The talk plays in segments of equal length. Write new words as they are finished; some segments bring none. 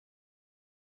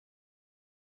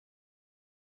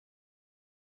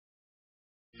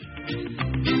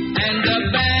And the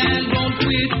band won't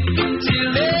quit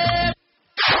till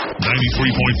 93.5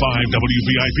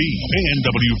 WVIP and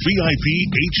WVIP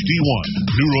HD1,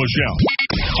 New Rochelle.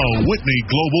 A Whitney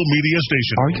Global Media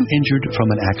Station. Are you injured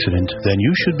from an accident? Then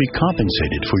you should be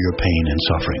compensated for your pain and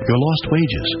suffering, your lost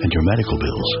wages, and your medical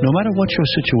bills. No matter what your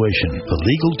situation, the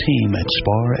legal team at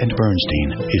Spar and Bernstein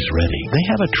is ready. They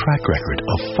have a track record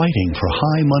of fighting for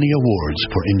high money awards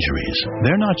for injuries.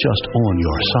 They're not just on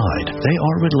your side. They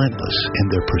are relentless in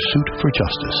their pursuit for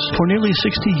justice. For nearly 60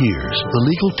 years, the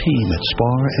legal team at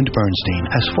Spar and Bernstein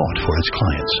has fought for its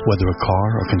clients, whether a car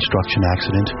or construction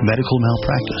accident, medical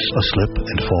malpractice, a slip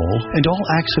and fall, and all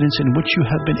accidents in which you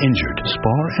have been injured.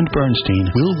 Spar and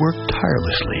Bernstein will work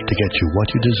tirelessly to get you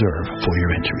what you deserve for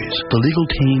your injuries. The legal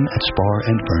team at Spar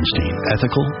and Bernstein,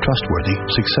 ethical, trustworthy,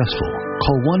 successful.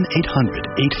 Call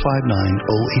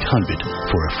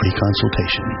 1-800-859-0800 for a free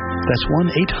consultation. That's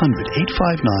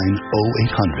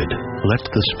 1-800-859-0800. Let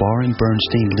the Spar and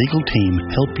Bernstein legal team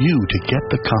help you to get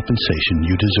the compensation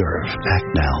you deserve.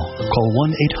 Act now. Call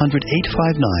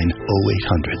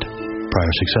 1-800-859-0800.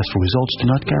 Prior successful results do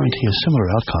not guarantee a similar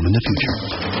outcome in the future.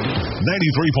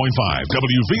 93.5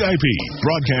 WVIP,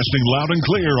 broadcasting loud and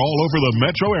clear all over the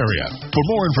metro area. For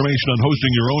more information on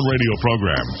hosting your own radio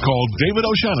program, call David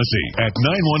O'Shaughnessy at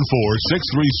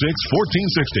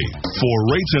 914-636-1460. For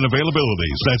rates and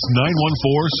availabilities, that's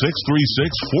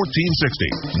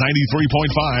 914-636-1460.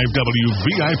 93.5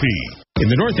 WVIP. In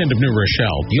the north end of New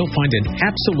Rochelle, you'll find an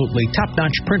absolutely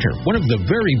top-notch printer, one of the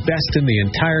very best in the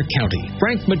entire county.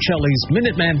 Frank Michelli's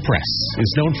Minuteman Press is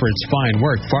known for its fine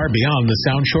work far beyond the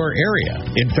Sound Shore area.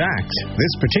 In fact,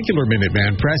 this particular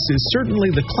Minuteman Press is certainly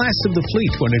the class of the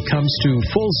fleet when it comes to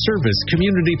full-service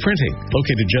community printing.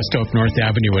 Located just off North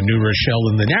Avenue in New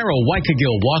Rochelle in the narrow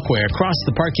Waikagill walkway across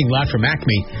the parking lot from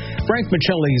Acme, Frank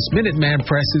Michelli's Minuteman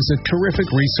Press is a terrific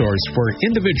resource for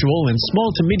individual and small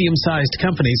to medium-sized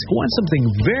companies who want something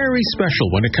very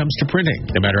special when it comes to printing.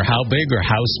 No matter how big or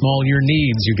how small your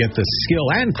needs, you get the skill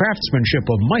and craftsmanship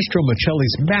of Maestro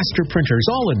Michelli's master printers,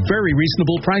 all at very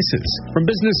reasonable prices. From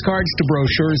business cards to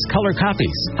brochures, color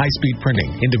copies, high-speed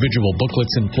printing, individual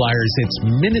booklets and flyers,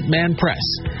 it's Minuteman Press.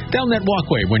 Down that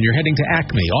walkway when you're heading to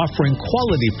Acme, offering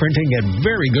quality printing at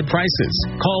very good prices.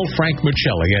 Call Frank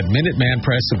Michelli at Minuteman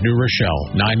Press of New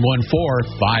Rochelle,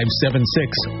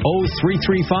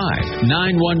 914-576-0335,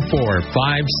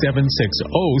 914-576-0335.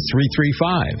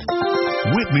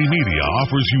 Whitney Media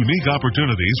offers unique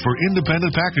opportunities for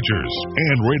independent packagers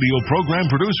and radio program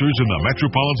producers in the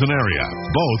metropolitan area.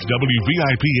 Both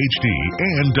WVIP HD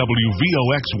and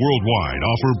WVOX Worldwide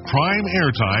offer prime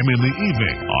airtime in the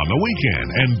evening, on the weekend,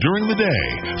 and during the day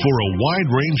for a wide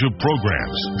range of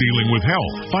programs dealing with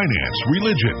health, finance,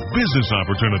 religion, business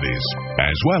opportunities,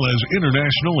 as well as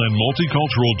international and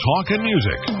multicultural talk and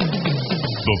music.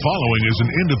 The following is an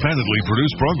independently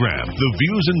produced program. The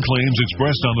views and claims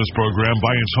expressed on this program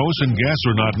by its hosts and guests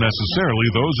are not necessarily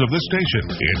those of this station,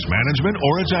 its management,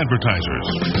 or its advertisers.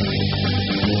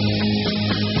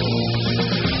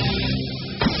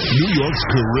 New York's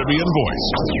Caribbean Voice,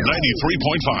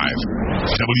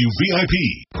 93.5 WVIP.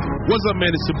 What's up,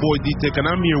 man? It's your boy D-Tech, and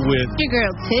I'm here with your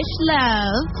girl Tish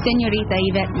Love, Senorita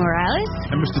Yvette Morales,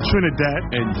 and Mr.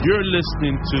 Trinidad, and you're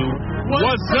listening to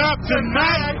What's Up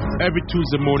Tonight? Every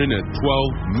Tuesday morning at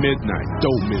 12 midnight.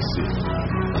 Don't miss it.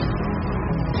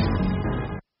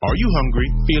 Are you hungry?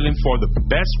 Feeling for the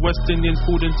best West Indian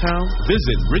food in town?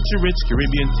 Visit Richie Rich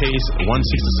Caribbean Taste,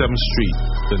 167th Street,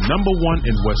 the #1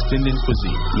 in West Indian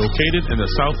cuisine, located in the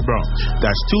South Bronx.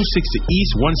 That's 260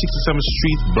 East 167th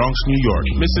Street, Bronx, New York.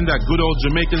 Missing that good old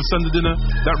Jamaican Sunday dinner?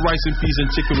 That rice and peas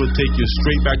and chicken will take you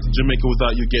straight back to Jamaica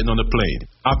without you getting on the plane.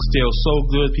 Oxtail so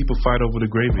good, people fight over the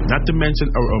gravy. Not to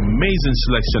mention our amazing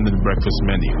selection in the breakfast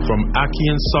menu, from ackee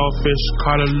and saltfish,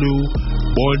 callaloo,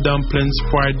 boiled dumplings,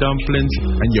 fried dumplings,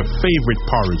 and your favorite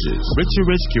porridges. Richie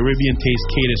Rich Caribbean Taste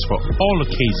caters for all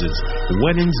occasions,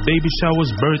 weddings, baby showers,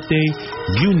 birthday,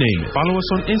 you name it. Follow us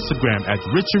on Instagram at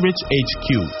Richie Rich HQ.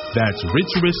 That's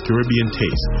Richie Rich Caribbean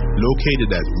Taste,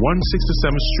 located at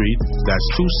 167th Street. That's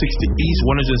 260 East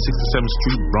 167th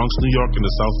Street, Bronx, New York, in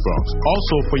the South Bronx.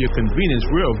 Also, for your convenience,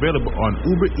 we're available on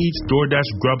Uber Eats, DoorDash,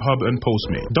 Grubhub, and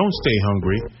Postmates. Don't stay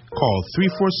hungry. Call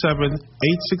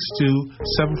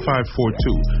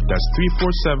 347-862-7542. That's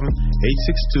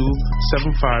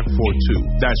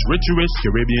 347-862-7542. That's Richie Rich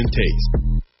Caribbean Taste.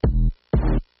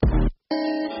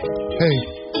 Hey,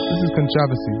 this is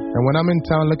Controversy, and when I'm in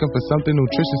town looking for something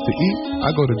nutritious to eat,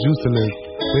 I go to Juice to Live.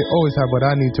 They always have what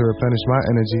I need to replenish my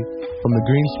energy, from the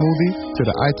green smoothie to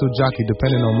the Ito Jockey,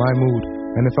 depending on my mood.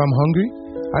 And if I'm hungry,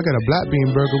 I get a black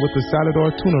bean burger with a salad or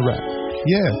a tuna wrap.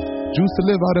 Yeah, Juice to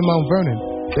Live out in Mount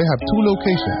Vernon. They have 2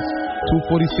 locations,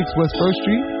 246 West 1st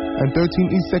Street and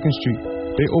 13 East 2nd Street.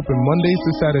 They open Mondays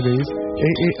to Saturdays, 8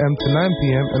 a.m. to 9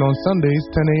 p.m. and on Sundays,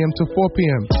 10 a.m. to 4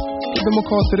 p.m. Give them a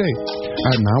call today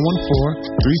at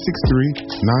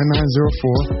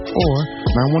 914-363-9904 or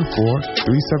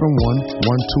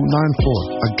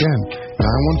 914-371-1294. Again,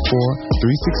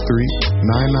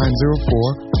 914-363-9904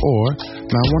 or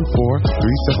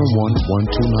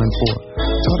 914-371-1294.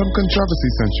 Tell them Controversy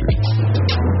sent you.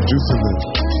 Juice to live.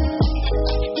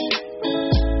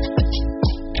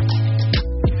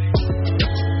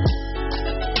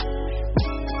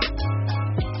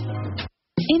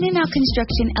 In-N-Out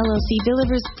Construction LLC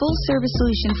delivers full-service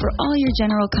solution for all your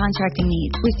general contracting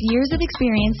needs. With years of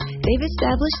experience, they've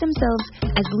established themselves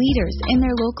as leaders in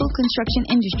their local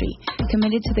construction industry,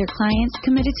 committed to their clients,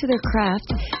 committed to their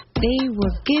craft. They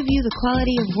will give you the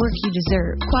quality of work you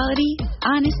deserve. Quality,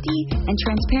 honesty, and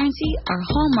transparency are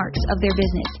hallmarks of their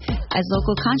business. As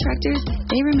local contractors,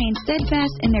 they remain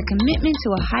steadfast in their commitment to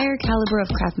a higher caliber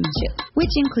of craftsmanship, which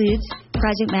includes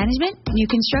project management, new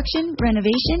construction,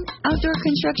 renovation, outdoor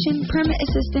construction, permit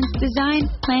assistance, design,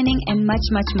 planning, and much,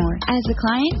 much more. As a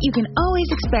client, you can always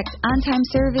expect on-time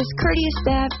service, courteous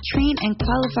staff, trained and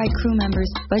qualified crew members,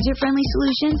 budget-friendly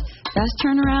solutions, fast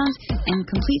turnarounds, and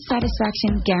complete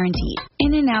satisfaction guaranteed.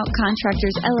 In-N-Out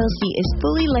Contractors LLC is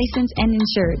fully licensed and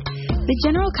insured. The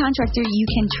general contractor you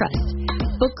can trust.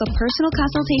 Book a personal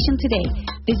consultation today.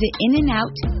 Visit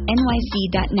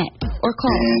inandoutnyc.net or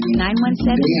call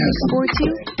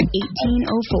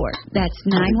 917-642-1804. That's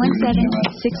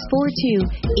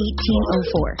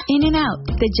 917-642-1804. In-N-Out,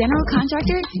 the general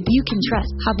contractor you can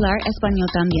trust. Hablar español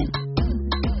también.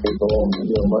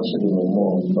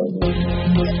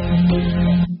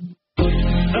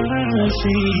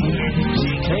 She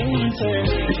came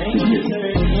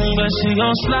but she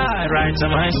gon' slide right to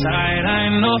my side. I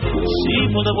know she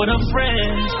pulled up with her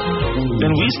friends,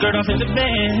 then we skirt off in the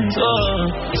Benz.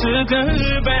 Took her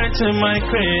back to my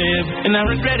crib, and I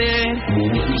regret it.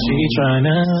 She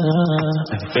tryna,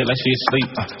 I feel like she asleep,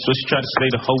 so she tried to stay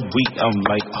the whole week. I'm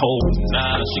like, oh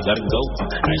nah, she gotta go.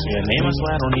 Ask me her name, I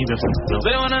swear I don't even know.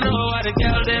 They wanna know why the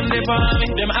girl them dip on me.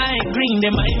 Them I ain't green,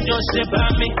 them I ain't just sip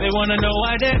on me. They wanna know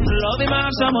why they love him out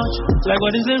so much. Like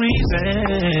what is the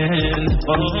reason?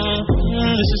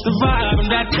 This is the vibe, I'm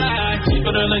that guy. She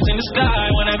put her legs in the sky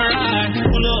whenever I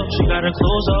pull up. She got her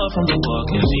clothes off from the walk,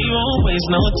 and she won't waste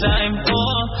no time.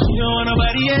 You don't want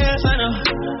nobody else, I know,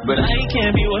 but I can't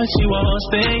be what she wants.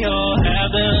 They all have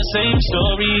the same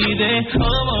story. They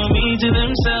all want me to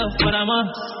themselves, but I'm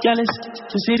jealous.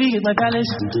 The city is my palace.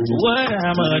 What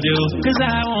I'ma do? Cause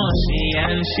I want she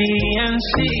and she and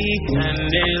she, and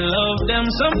they love them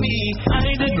some me. I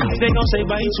ain't the dude they gon' say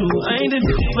bye to. I ain't the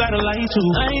dude you gotta lie to.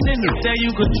 I ain't the dude that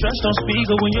you could trust on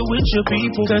speaker when you're with your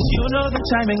people. Cause you know the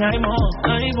timing I'm on.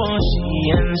 I want she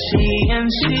and she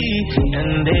and she,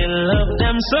 and they love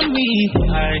them some me.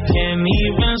 I can't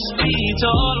even speak to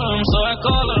all of them, so I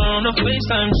call her on the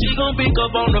FaceTime. She gon' pick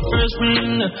up on the first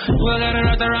ring. Well, I got her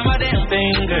right around my damn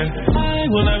finger. I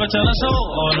will never tell her so.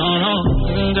 Oh no no,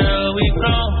 girl, we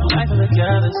grown. I feel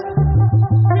jealous.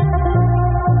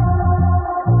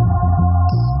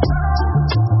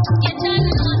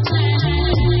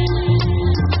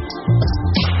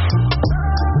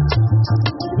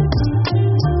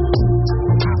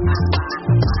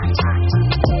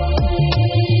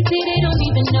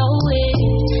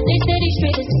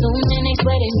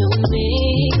 But they know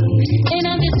me, and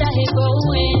I'm just out here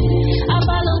growing. I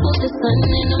follow both the sun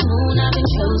and the moon. I've been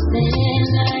chosen.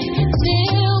 I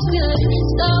feel good,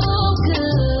 so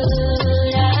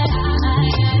good. I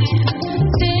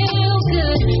feel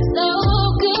good, so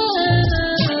good.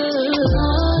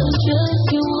 Just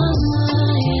you on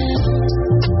mine.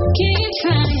 Keep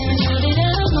trying, know that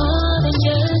I'm more than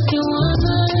just you on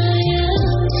mine.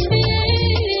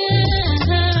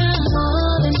 Yeah,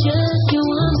 more than just you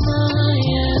on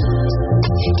mine.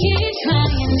 Keep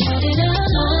trying, know that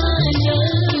I'm on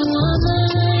just you on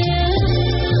mine.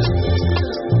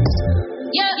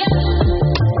 Yeah.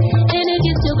 And if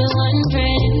you still been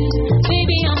wondering,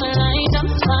 baby, I'm aligned, I'm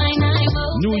fine, I'm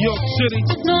okay. New York City.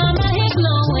 No, I'm out here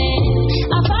glowing.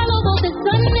 I follow both the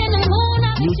sun and the moon.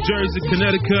 New Jersey,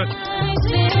 Connecticut. I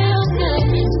feel good,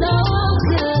 so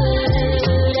good.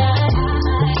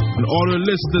 And all the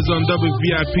listeners on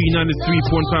WVIP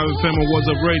 93.5 FM and What's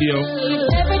Up Radio.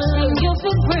 Everything you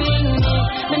could bring me.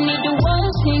 I need to one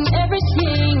thing,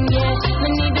 everything, yeah. I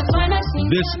need to find out things.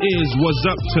 This is What's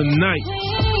Up Tonight.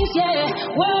 Yeah.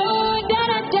 Whoa,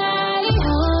 da-da-da.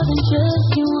 More than just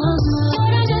you on mine.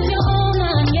 More than just your own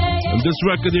mind, yeah. And this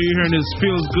record that you're hearing is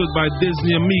Feels Good by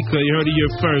Disney and Mika. You heard it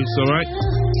here first, alright?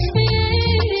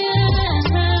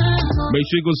 Make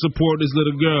sure you go support this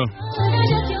little girl.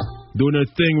 Doing her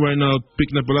thing right now,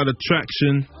 picking up a lot of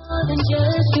traction. More than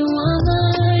just your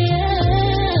woman,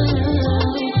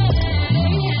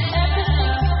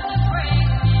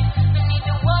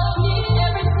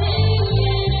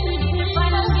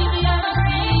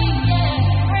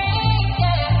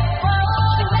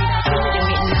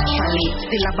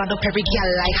 Still a bad up every girl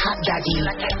like hot daddy.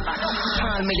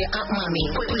 Call me the hot mommy.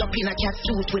 Pull up in a cat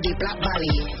suit with the black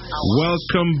belly.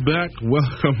 Welcome back.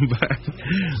 Welcome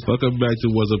back to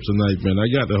What's Up Tonight, man. I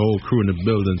got the whole crew in the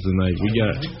building tonight. We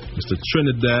got Mr.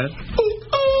 Trinidad.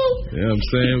 You know what I'm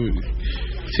saying?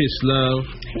 Tish Love.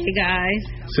 Hey, guys.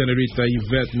 Senorita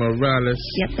Yvette Morales.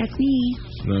 Yep, that's me.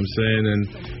 You know what I'm saying? And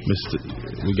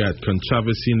we got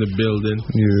Controversy in the building.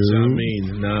 Yeah.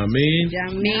 Jamin.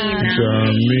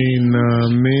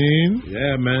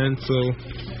 Yeah, man. So,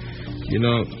 you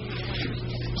know,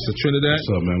 so Trinidad.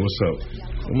 What's up, man? What's up?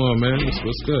 Come on, man.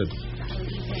 What's good?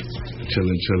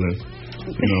 Chilling.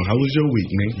 You know, how was your week,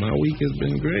 Nate? My week has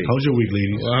been great. How's your week,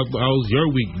 ladies? Well, how's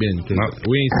your week been?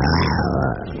 We ain't.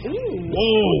 Whoa.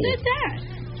 Who did that?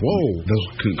 Whoa. That's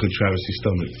Controversy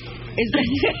stomach.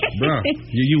 Bro,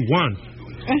 you won.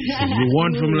 You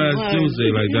won from last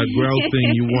Tuesday. Like that growl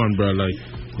thing, you won, bro. Like,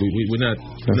 we're not.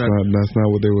 That's not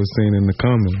what they were saying in the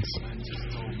comments.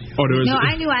 Oh, there was. No,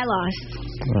 I knew I lost.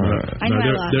 I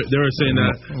lost. They were saying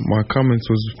that. My comments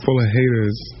was full of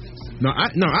haters. No,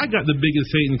 I got the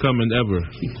biggest hating comment ever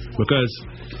because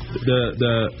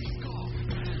the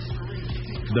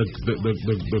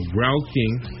growl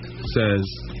king says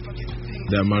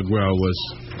that my growl was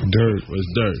dirt.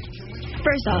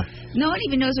 First off, no one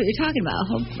even knows what you're talking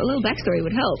about. A little backstory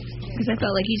would help because I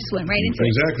felt like he just went right into it.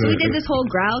 Exactly. So we did this whole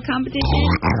growl competition.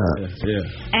 Yeah.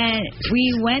 And we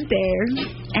went there,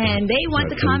 and they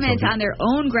want to comment on their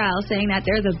own growl, saying that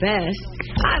they're the best.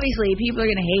 Obviously, people are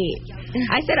going to hate.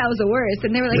 I said I was the worst,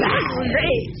 and they were like, "That was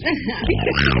great."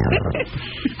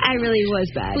 I really was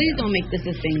bad. Please don't make this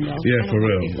a thing, though. Yeah, for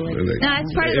real. No,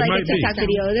 it's part of like a TikTok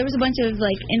video. There was a bunch of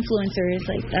like influencers,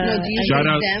 like. No, do you shout see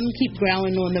out them keep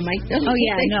growling on the mic though? Oh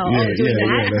yeah, no. Yeah,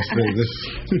 That? that's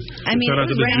I mean,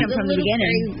 it was random from the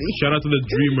beginning. Shout out to the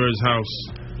Dreamers House.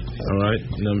 All right,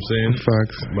 you know what I'm saying?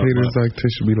 Facts. Haters like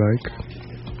Tish be like.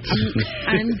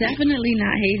 I'm definitely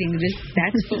not hating this.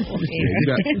 That's football.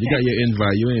 You got your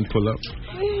invite. You ain't pull up.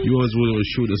 You always want to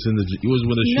shoot us in the. You always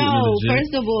want to shoot in the gym.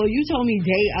 First of all, you told me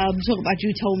talk about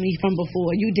you told me from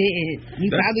before. You didn't.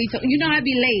 Probably you know I'd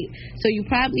be late, so you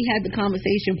probably had the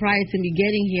conversation prior to me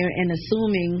getting here and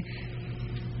assuming.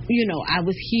 You know, I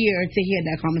was here to hear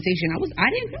that conversation. I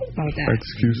didn't know about that.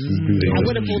 Excuses be I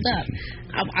would have pulled up.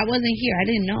 I wasn't here. I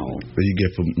didn't know. That you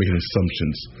get for making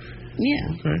assumptions.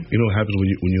 Yeah. Okay. You know what happens when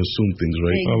you assume things,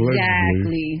 right?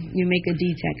 Exactly. You make a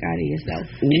D-Tech out of yourself.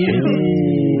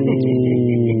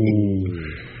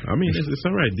 I mean, it's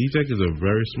all right. D-Tech is a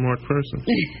very smart person.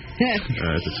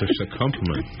 It's such a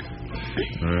compliment.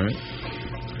 All right.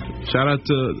 Shout out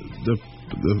to the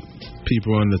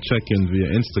people on the check-in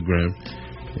via Instagram.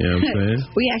 You know what I'm saying?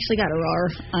 We actually got a roar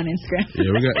on Instagram.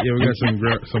 We got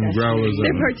some growlers.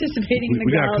 They're participating in the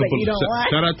growl that you don't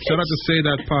want. Shout out to Say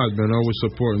That Pod, man. Always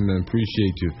supporting, man.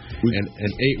 Appreciate you. And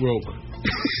 8 Roke.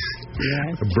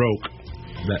 Yes. Broke.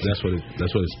 That's what it's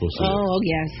supposed to be. Oh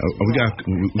yes. We got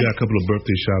a couple of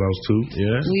birthday shout outs too.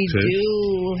 Yeah. We do.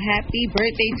 Happy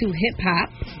birthday to hip hop.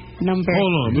 Hold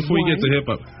on, before you get to hip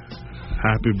hop.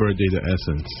 Happy birthday to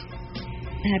Essence.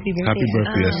 Happy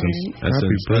birthday, Essence.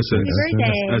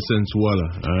 Essence Walla.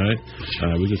 All right.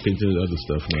 We can continue the other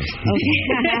stuff now.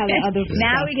 Okay.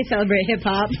 Now we can celebrate hip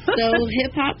hop. So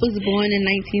hip hop was born in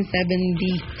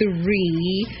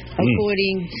 1973,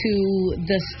 according to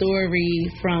the story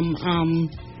from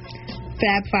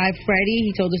Fab Five Freddy.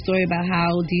 He told the story about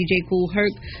how DJ Kool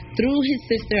Herc threw his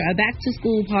sister a back to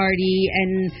school party,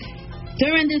 and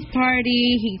during this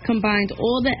party, he combined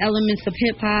all the elements of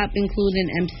hip-hop, including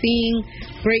emceeing,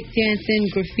 breakdancing,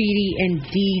 graffiti, and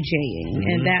DJing.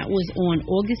 And that was on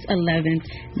August 11th,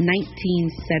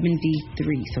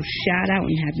 1973. So shout out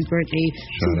and happy birthday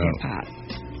to hip-hop.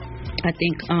 I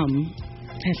think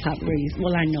hip-hop raised,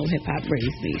 well, I know hip-hop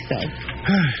raised me, so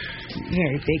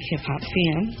very big hip-hop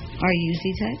fan. Are you,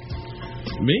 Z-Tech?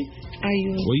 Me? Are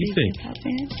you a big hip-hop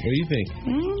fan? What do you think?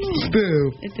 I don't know.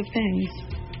 Still. It depends.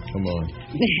 Come on.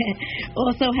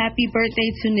 Also, happy birthday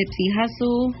to Nipsey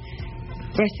Hussle.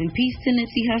 Rest in peace to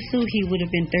Nipsey Hussle. He would have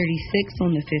been 36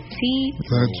 on the 15th.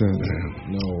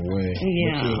 No way.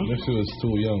 Yeah. Nipsey was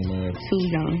too young, man. Too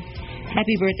young.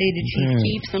 Happy birthday to Chief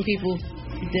Keef. Some people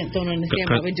don't understand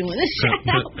why we're doing this.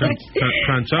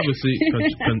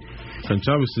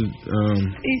 Controversy.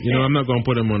 I'm not gonna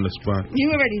put him on the spot. You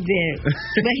already did.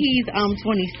 But he's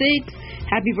 26.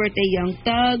 Happy birthday, Young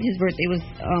Thug. His birthday was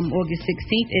August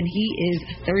 16th, and he is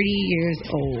 30 years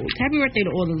old. Happy birthday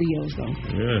to all the Leos, though.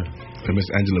 Yeah. And Miss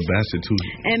Angela Bassett too.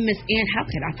 And Miss Ann, how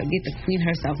could I forget the queen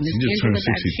herself? Miss She just Angela turned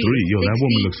 63. Bassett. Yo, that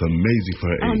woman looks amazing for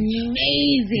her age.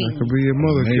 Amazing. That could be your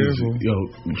mother, careful. Yo,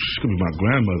 she could be my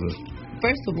grandmother.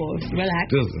 First of all,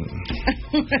 relax. Relax.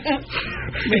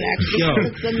 Yo,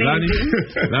 It's amazing.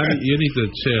 Lonnie, you need to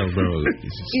chill, bro.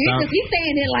 Because he's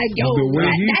saying it like, yo, The way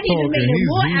he's that even made it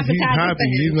more talking, he's appetizing happy. for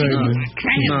He's him. not even.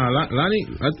 Nah, Lonnie.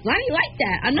 Lonnie like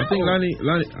that. I know. I think Lonnie.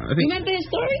 You remember his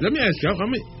story? Let me ask you, how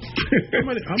many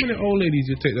old ladies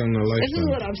you take down in a lifetime? This is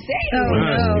what I'm saying. Oh,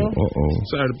 no.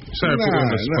 Sorry to put you on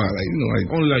the spot.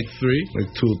 Only like 3.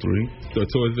 Like 2 or 3. So 2 or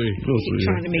 3. He's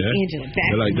trying to make Angela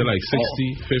back. They're like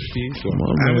 60, 50. So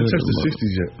I haven't touched the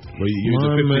 60s yet. Well, you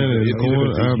My man is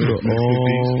going after all the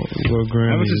I haven't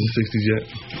Grammys. touched the 60s yet.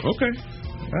 Okay.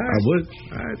 I would.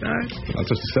 Alright. I'll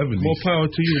touch the 70s. More power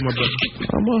to you, my brother.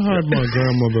 I'm gonna hide my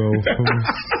grandmother.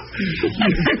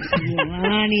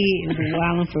 Lonnie is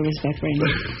wilding for respect right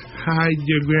now. Hide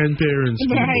your grandparents.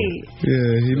 Right.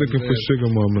 Yeah, he looking for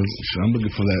sugar mamas. I'm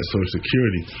looking for that Social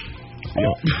Security.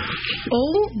 Oh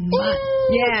my!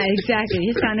 Yeah,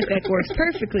 exactly. His sound effect works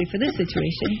perfectly for this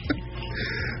situation.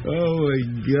 Oh my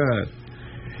God!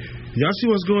 Y'all see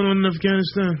what's going on in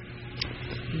Afghanistan?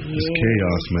 It's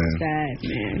chaos, man. Sad,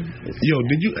 man. Yo,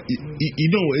 did you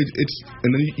know it's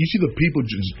and then you see the people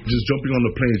just jumping on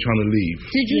the plane trying to leave.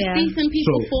 Did you see some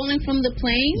people So- falling from the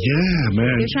plane? Yeah,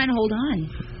 man. They're trying to hold on.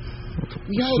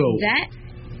 Yo, that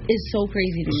is so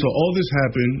crazy to me. So all this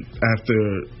happened after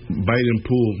Biden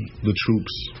pulled the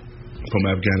troops from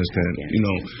Afghanistan,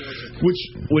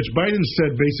 which Biden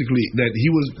said basically that he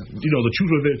was, the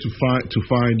troops were there to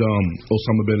find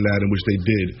Osama bin Laden, which they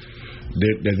did.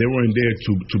 That they weren't there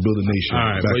to build a nation. All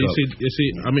right, back but you up.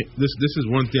 see, I mean, this is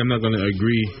one thing I'm not going to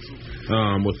agree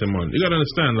with him on. You got to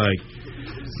understand, like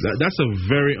that's a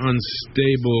very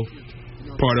unstable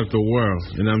part of the world.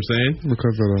 You know what I'm saying?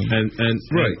 Because of that.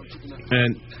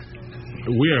 And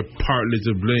we are partly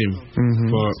to blame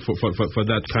for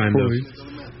that kind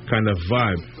of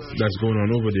vibe that's going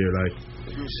on over there. Like,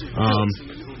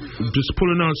 just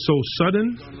pulling out so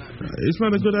sudden. It's not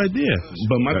a good idea.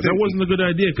 But that wasn't a good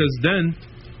idea because then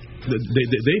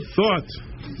they thought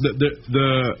that the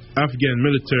Afghan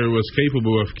military was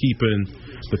capable of keeping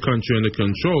the country under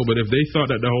control. But if they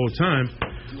thought that the whole time,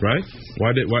 right?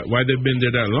 Why they've been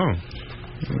there that long?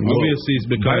 Obviously, it's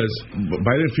because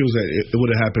Biden feels that it would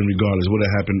have happened regardless. It would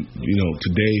have happened,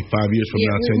 today, 5 years from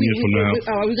now, 10 years from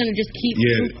now. Are we going to just keep?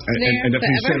 Yeah, and that's what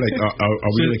he said. Like,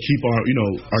 are we going to keep our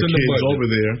kids over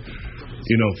there?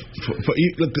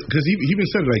 Because he even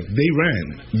said like they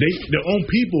ran, their own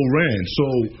people ran. So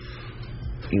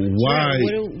why are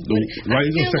you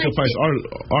going to sacrifice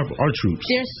our troops?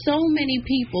 There's so many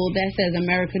people that says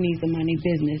America needs to mind their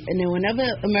business, and then whenever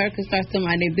America starts to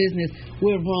mind their business,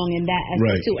 we're wrong in that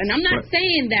aspect too. And I'm not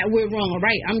saying that we're wrong or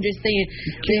right. I'm just saying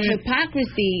the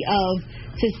hypocrisy of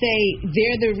to say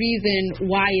they're the reason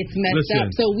why it's messed up.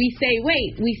 So we say,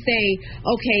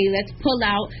 okay, let's pull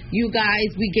out. You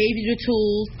guys, we gave you the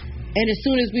tools, and as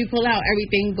soon as we pull out,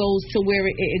 everything goes to where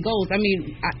it goes. I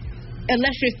mean,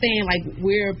 unless you're saying like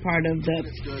we're part of the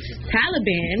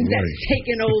Taliban that's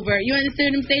taken over. You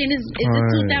understand what I'm saying? It's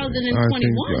 2021.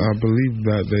 I believe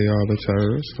that they are the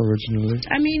terrorists originally.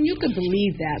 I mean, you could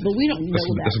believe that, but we don't know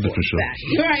that. That's a different show.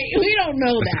 Right? We don't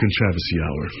know that's that. The Controversy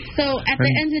Hour. So at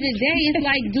the end of the day, it's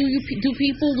like, do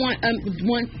people want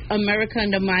America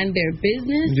to mind their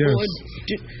business? Yes. Or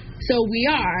so we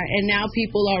are, and now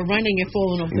people are running and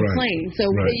falling off the plane. So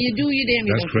you do your damn.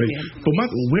 That's crazy. But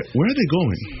where are they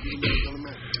going?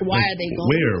 Why are they going?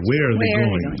 Where are they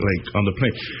going? Like on the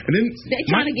plane, and then they're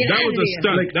trying to get that out was of a there.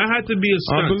 stunt. That had to be a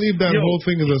stunt. I believe that whole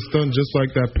thing is a stunt, just like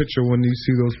that picture when you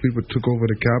see those people took over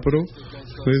the Capitol.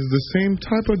 It's the same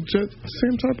type of picture,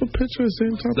 same type of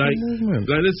movement.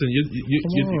 Like, listen, you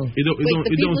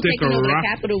don't take a rocket.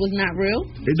 Capital was not real.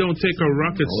 It don't take a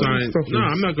rocket science. No,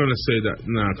 I'm not gonna say that.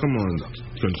 Nah, come on,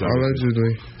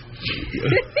 allegedly. We're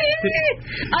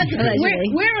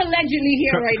allegedly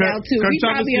here right now too. We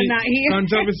probably are not here.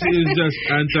 Controversy is just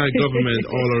anti-government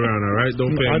all around. All right,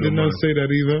 don't pay. I did not say that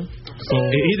either. So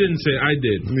he didn't say. I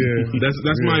did. Yeah,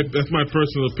 that's my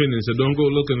personal opinion. So don't go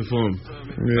looking for him.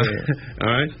 Yeah. All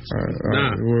right.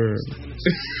 Nah. Word.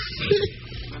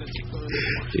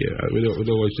 Yeah, we don't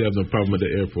want you to have no problem with the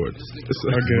airport.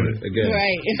 Again.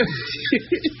 Right.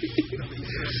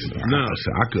 Nah, so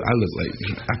I look like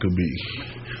I could be.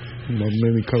 Made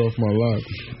me cut off my lock.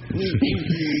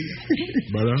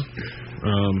 Brother,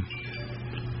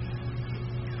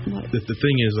 the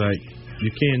thing is, like,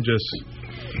 you can't just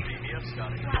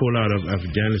pull out of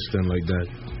Afghanistan like that.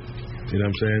 You know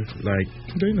what I'm saying? Like,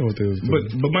 they know what they was doing.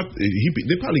 But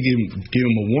they probably gave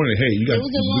him a warning. Hey, you got.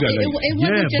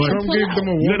 Trump gave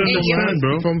them a warning. You gotta understand,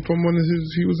 bro. From when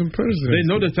he was in president. They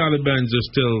know the Taliban's are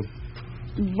still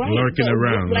lurking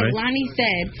around, like right? Lonnie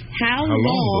said, how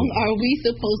long are we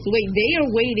supposed to wait? They are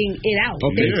waiting it out.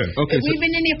 Okay, we've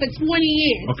been in there for 20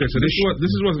 years. Okay, so this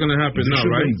is what's going to happen now,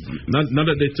 right? Now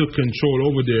that they took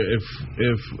control over there,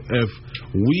 if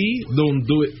we don't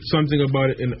do something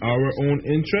about it in our own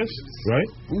interest, right?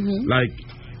 Mm-hmm. Like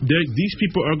these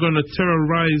people are going to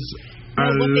terrorize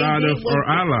a lot of our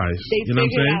allies. You know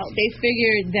what I'm saying? They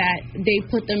figured that they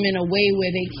put them in a way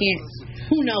where they can't.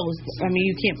 Who knows? I mean,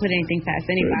 you can't put anything past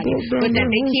anybody, but that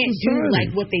they can't do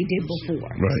like what they did before.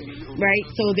 Right.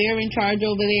 So they're in charge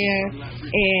over there,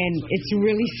 and it's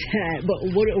really sad.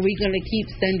 But what are we going to keep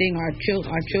sending our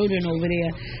children over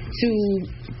there to?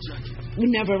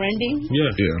 Never ending.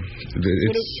 Yeah.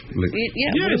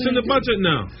 It's in the budget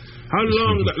now. How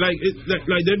long? Like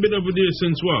they've been over there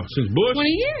since what? Since Bush? 20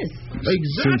 years.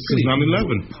 Exactly. Since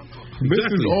 9/11. This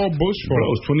is all Bush fault. Bro,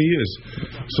 it's 20 years.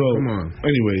 So,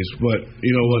 anyways, but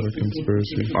you know what?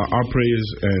 Conspiracy. Our prayers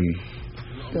and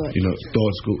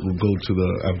thoughts go to the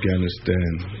Afghanis,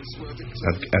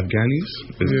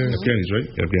 right?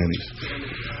 Afghanis.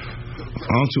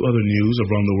 On to other news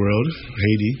around the world.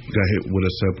 Haiti got hit with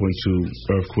a 7.2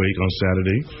 earthquake on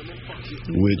Saturday,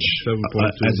 which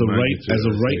as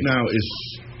of right now is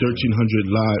 1,300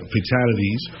 live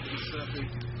fatalities.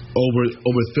 Over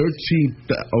 13,000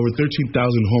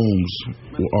 homes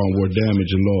were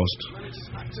damaged and lost,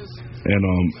 and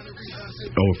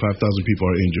over 5,000 people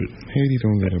are injured. Haiti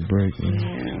don't get a break,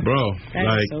 man. Bro.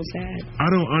 That's so sad. I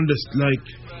don't understand.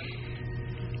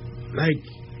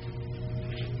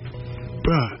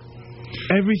 Bruh,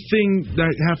 everything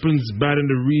that happens bad in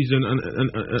the region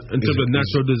in terms of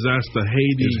natural disaster,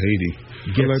 Haiti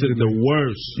gets it the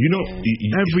worst. You know,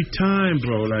 every time,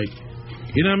 bro. Like.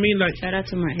 You know what I mean? Like, shout out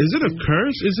to Martin. Is it a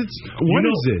curse? Is it? What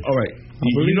is it? All right.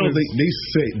 You know, they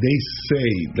say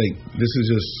like this is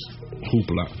just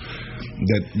hoopla.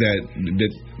 That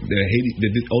Haiti,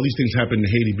 that all these things happen in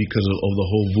Haiti because of the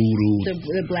whole voodoo,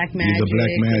 the black magic. The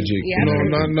black magic. Yeah.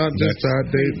 No, not just that.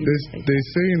 They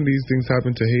saying these things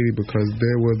happen to Haiti because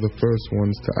they were the first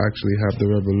ones to actually have the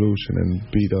revolution and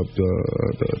beat up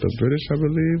the British, I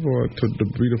believe, or to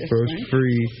be the first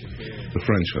free. The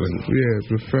French. Yeah,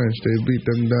 the French. They beat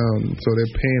them down, so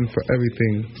they're paying for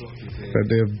everything that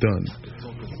they have done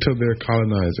to their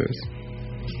colonizers.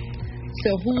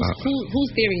 So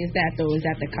whose theory is that though? Is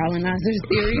that the colonizers'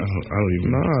 theory? I don't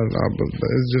even know.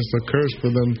 It's just a curse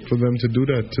for them to do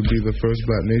that, to be the first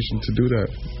black nation to do that.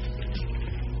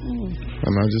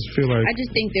 And I just feel like... I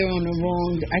just think they're on the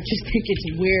wrong... I just think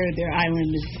it's where their island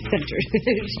is centered.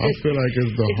 I feel like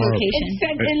it's the heart.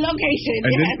 It's location.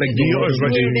 And then, like, DR is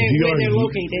right there. Where they're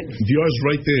located. DR is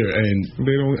right there, and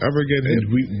they don't ever get hit.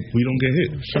 We don't get hit.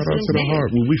 Shout out to the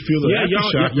heart. Well, we feel the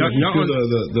aftershock. We feel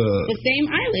the same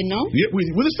island, no? Yeah, we're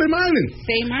the same island.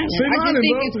 Same island. I just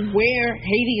think it's where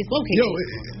Haiti is located.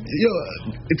 Yo,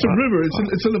 it's a river.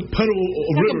 It's a puddle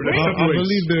river. I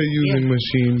believe they're using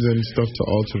machines and stuff to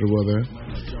alter the weather.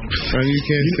 And you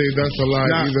can't say that's a lie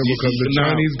either, because the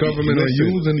Chinese government are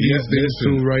using these things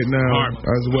too right now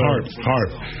as well.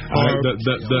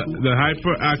 The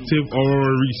Hyperactive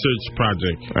Aurora Research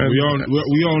Project. We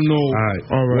all know.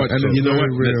 All right. And you know what?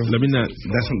 Let me not.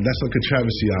 That's like a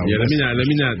travesty hour. Yeah. Let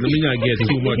me not get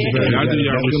too much. I'll do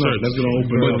your research.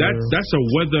 But that's a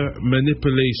weather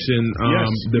manipulation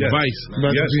device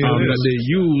that they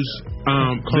use.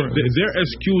 Their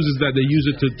excuse is that they use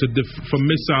it for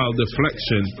missile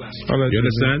deflection. You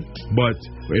understand? But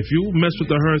if you mess with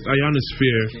the Earth's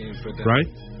ionosphere, right?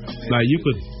 Like you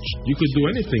could do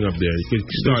anything up there. You could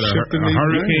start a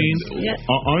hurricane.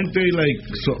 Aren't they like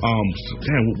so?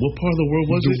 Damn, what part of the world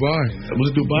was Dubai. it? Was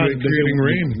it Dubai? They're creating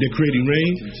rain. They're creating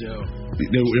rain.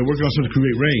 They're working on something to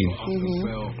create rain.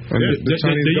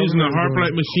 They're using a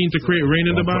HAARP-like machine to create rain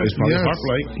in Dubai. It's probably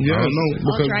HAARP-like. Yeah, I don't know,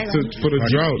 because for the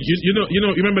drought. You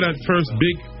remember that first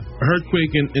big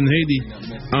earthquake in Haiti?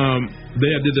 They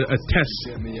did a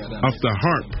test of the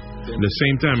HAARP at the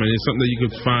same time, and it's something that you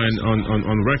could find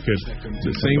on record.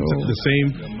 The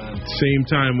same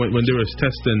time when they were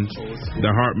testing the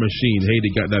HAARP machine,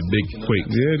 Haiti got that big quake.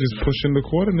 Yeah, just pushing the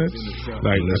coordinates.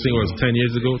 Like I think it was 10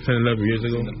 years ago, 11 years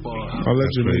ago.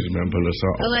 Allegedly, man.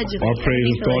 Our praise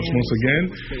and thoughts once again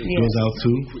goes out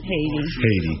to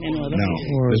Haiti. Now,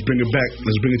 let's bring it back.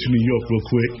 Let's bring it to New York real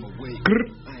quick.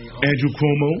 Andrew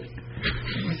Cuomo.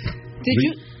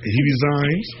 He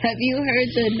resigns. Have you heard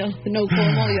the no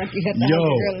Cuomo? You have to have Yo, the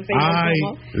girl to say I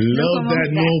love that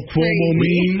no Cuomo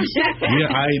meme. Yeah,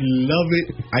 I love it.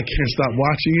 I can't stop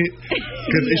watching it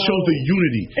because it shows the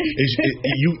unity.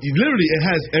 Literally, it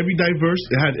has every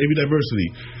diversity.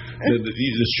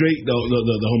 The straight, the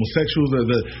homosexuals,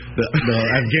 the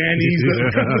Afghanis,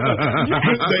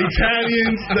 the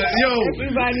Italians,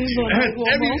 everybody's on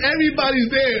everybody's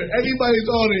there. Everybody's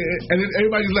on it, and then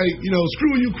everybody's like,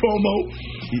 screw you, Cuomo.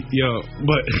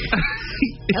 But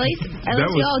at least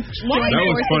y'all joined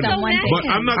forces on one thing. But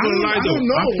I'm not gonna lie though.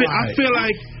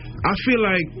 I feel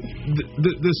like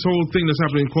this whole thing that's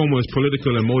happening in Cuomo is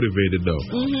political and motivated, though.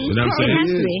 You know what I'm saying? It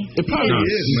has to be. It probably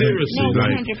is. Seriously, no,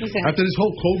 100%. After this whole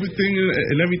COVID thing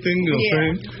and everything, you know what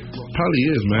I'm saying? Probably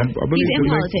is, man. I believe he's in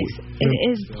politics. It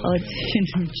is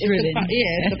politician driven.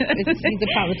 He's a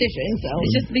politician, so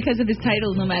it's just because of his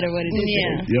title, no matter what it is.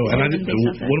 Yeah. Yo, and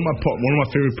one of my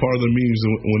favorite part of the memes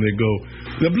when they go,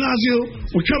 De Blasio,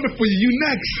 we're coming for you. You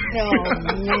next. Oh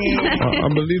man.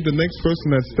 I believe the next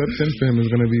person that steps in for him is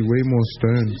going to be way more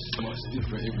stern.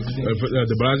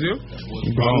 De Blasio?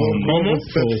 Cuomo?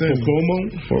 For Cuomo?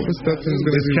 Whoever steps in is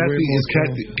going to be way more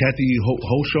stern. Kathy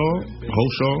Hochul?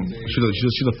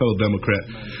 She's a fellow Democrat.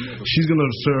 She's going to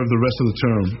serve the rest of the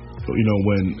term,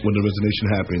 when the resignation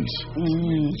happens.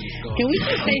 Can we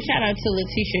just say shout out to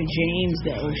Letitia James,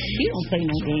 though? She don't play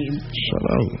no games. Shut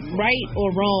up. Right or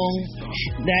wrong,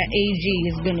 that AG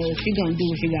is she's gonna do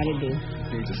what she gotta do.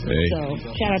 Hey. So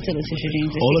shout out to Letitia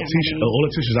James. All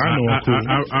Letitias I know are cool.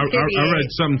 I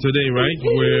read something today, right,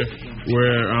 where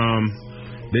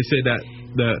they say that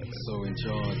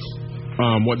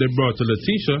what they brought to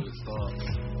Letitia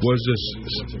was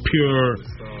just pure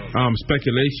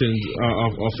speculation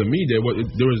of the media.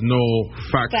 There was no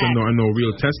facts and no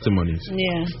real testimonies.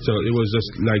 Yeah. So it was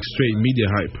just like straight media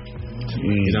hype.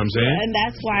 You know what I'm saying? And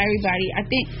that's why everybody, I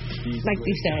think, like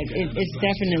we said, it's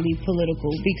definitely political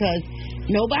because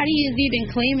nobody is even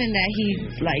claiming that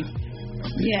he's like.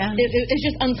 Yeah. It's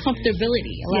just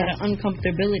uncomfortability. A lot of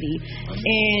uncomfortability.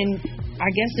 And I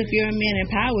guess if you're a man in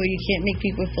power, you can't make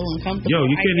people feel uncomfortable. Yo,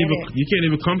 you can't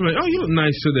even compliment. Oh, you look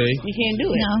nice today. You can't do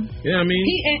it. No. Yeah, I mean.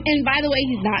 And by the way,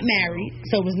 he's not married,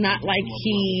 so it's not like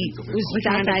he was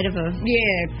outside of a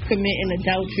committing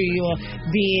adultery or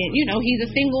being. He's a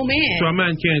single man. So a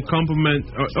man can't compliment.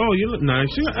 Oh, you look nice.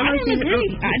 I don't agree.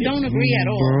 I don't agree at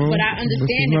all. But I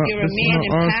understand if you're a man in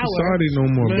power, society no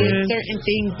more, there's certain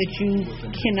things that you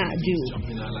cannot do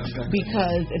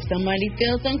because if somebody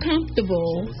feels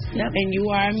uncomfortable and you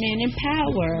are a man in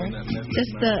power,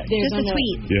 just a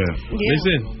tweet. Yeah.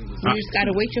 Listen. You just gotta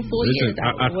wait your 4 years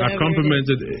out. I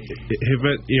complimented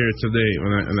Yvette here today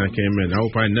when I came in. I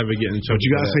hope I never get in trouble. But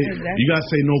you gotta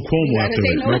say no Cuomo after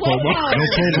it. No Cuomo. No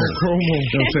Cuomo. You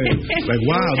know what I'm saying? Like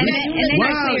wow,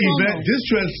 Yvette, this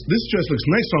dress looks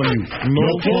nice on you. No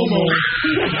Cuomo.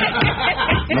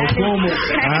 No Cuomo.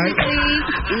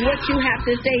 Technically, what you have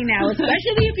to say now,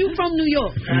 especially if you're from New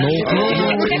York. No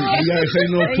Cuomo. You gotta say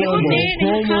no Cuomo. If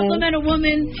you compliment a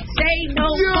woman, say no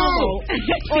Cuomo,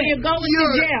 or you're going to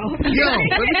jail. Yo, let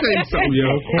me tell you something,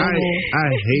 yo. I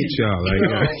hate y'all. Like,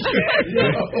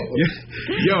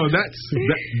 yo,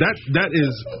 that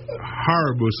is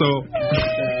horrible. So,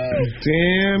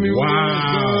 damn, you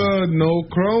good. No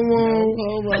Cuomo.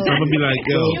 I'm gonna be like,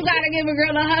 yo. You gotta give a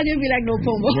girl a hug and be like, no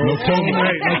Cuomo. No Cuomo,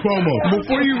 right? No Cuomo.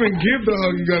 Before you even give the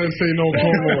hug, you gotta say no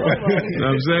Cuomo. You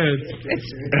know what I'm saying? It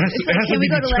has to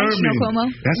be determined. No Cuomo?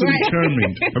 That's to be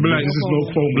determined. I'll be like, this is no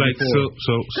Cuomo. Like,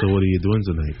 so what are you doing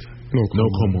tonight? No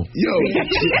Cuomo. Yo,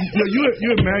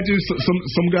 you imagine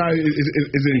some guy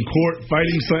is in court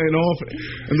fighting something off,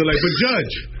 and they're like, but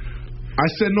judge, I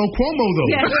said no Cuomo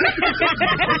though. Yes.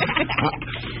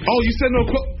 You said no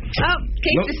Cuomo. Oh,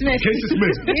 case dismissed. Case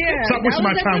dismissed. Yeah, stop wasting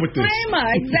my time with this.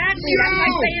 Exactly. That's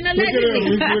like saying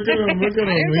allegedly. Look at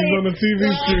him. He's on the TV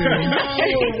screen.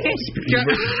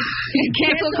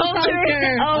 Cancel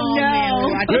culture. Oh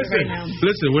no.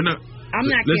 Listen, we're not. I'm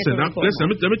not. Listen, let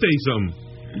me tell you something.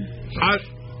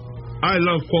 I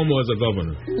love Cuomo as a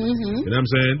governor. You know what I'm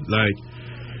saying? Like,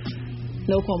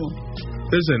 no Cuomo.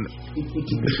 Listen.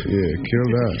 Yeah, kill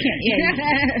that.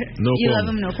 No you Cuomo. love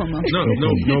him, no Cuomo.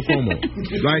 No Cuomo.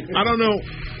 Like, I don't know.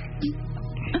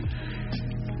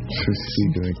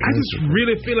 I just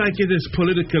really feel like it is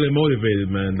politically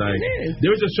motivated, man. Like they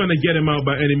were just trying to get him out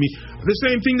by any means. The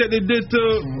same thing that they did to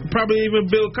probably even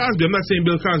Bill Cosby. I'm not saying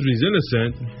Bill Cosby is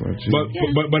innocent,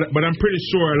 but I'm pretty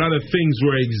sure a lot of things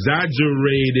were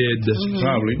exaggerated,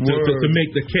 probably to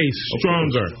make the case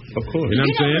stronger. Of course. You know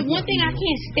what I'm saying? One thing I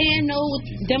can't stand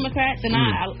with Democrats, and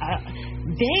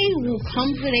they will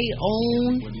come to their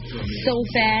own so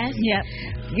fast. Yep.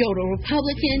 Yo, the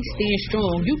Republicans stand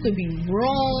strong. You could be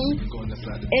wrong.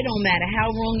 It don't matter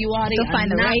how wrong you are. They They'll find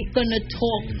are the not right. going to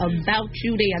talk about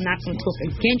you. They are not going to talk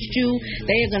against you.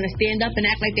 They are going to stand up and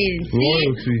act like they didn't see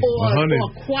Loyalty. it or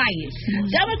 100. quiet.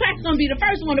 Democrats going to be the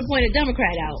first one to point a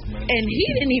Democrat out. And he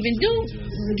didn't even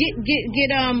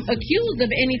get accused of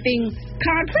anything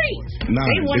concrete. Nah,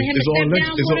 they wanted him to step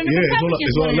down more than the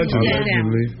Republicans wanted him to step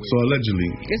down. So allegedly.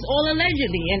 It's all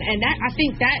allegedly, and that I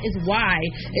think that is why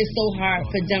it's so hard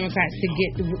for Democrats to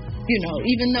get,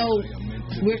 even though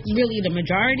we're really the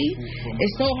majority,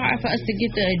 it's so hard for us to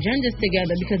get the agendas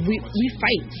together because we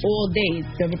fight all day.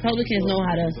 The Republicans know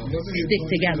how to stick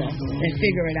together and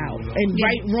figure it out. And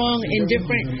right, wrong,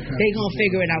 indifferent, they gonna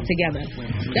figure it out together.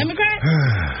 Democrats,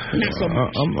 not so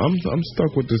much. I'm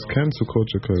stuck with this cancel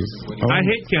culture because I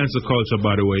hate cancel culture,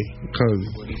 by the way. Because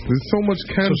there's so much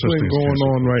canceling going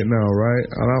on right now, right?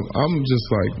 And I'm just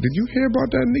like, did you hear about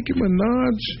that Nicki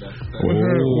Minaj with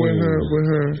her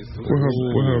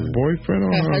boyfriend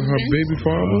or her baby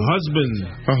father? Her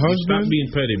husband. Stop being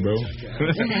petty, bro.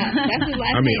 That's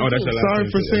sorry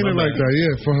for saying it like that.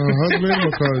 Yeah, for her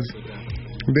husband because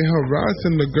they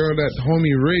harassing the girl that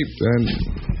homie raped and.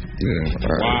 Yeah,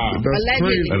 wow. That's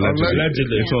crazy.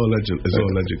 Allegedly. It's all alleged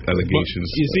allegations.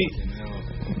 But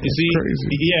you see,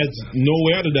 he has no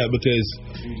way out of that because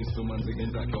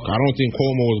I don't think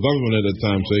Cuomo was government at the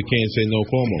time, so he can't say no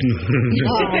Cuomo.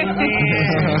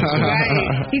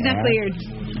 Right. He's not cleared.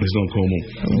 There's no Cuomo.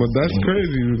 But that's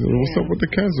crazy. What's up with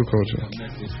the cancel culture?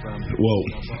 Well,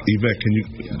 Yvette,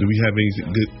 do we have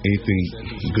anything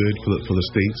good for the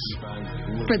states?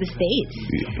 For the states?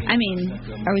 I mean,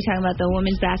 are we talking about the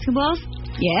women's basketball?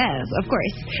 Yeah, of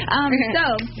course. So,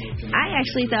 I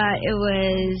actually thought it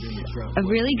was a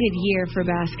really good year for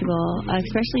basketball,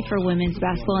 especially for women's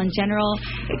basketball in general.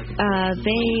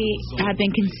 They have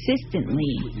been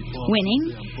consistently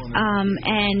winning,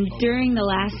 and during the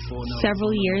last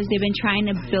several years, they've been trying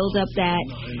to build up that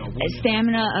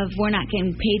stamina of we're not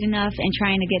getting paid enough and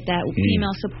trying to get that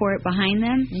female support behind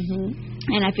them.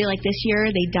 And I feel like this year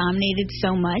they dominated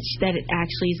so much that it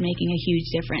actually is making a huge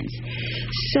difference.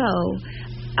 So,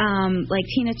 like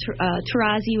Tina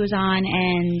Taurasi was on,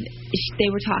 and they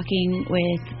were talking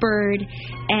with Bird,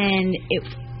 and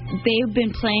they've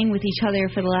been playing with each other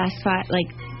for the last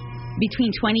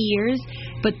between 20 years,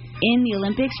 but in the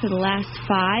Olympics for the last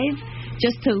 5,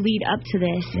 just to lead up to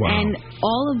this. Wow. And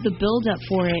all of the build-up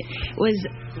for it was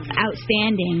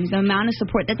outstanding. The amount of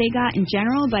support that they got in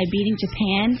general by beating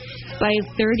Japan by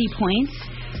 30 points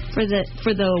for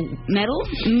the medal.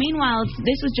 Meanwhile,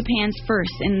 this was Japan's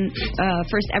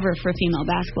first ever for female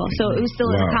basketball, so it was still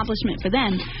an accomplishment for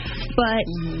them. But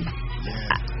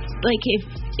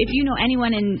if you know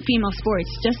anyone in female sports,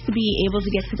 just to be able to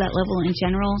get to that level in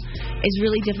general is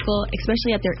really difficult,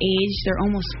 especially at their age. They're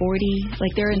almost 40,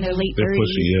 they're in their late 30s.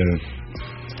 Pushing,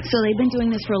 So they've been doing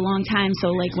this for a long time. So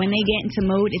when they get into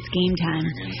mode, it's game time.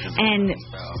 And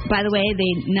by the way,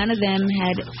 none of them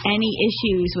had any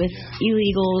issues with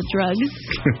illegal drugs.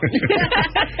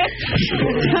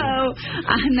 So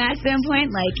on that standpoint,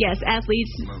 yes,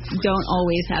 athletes don't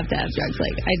always have to have drugs.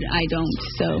 I don't.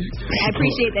 So I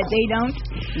appreciate that they don't.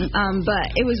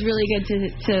 But it was really good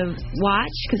to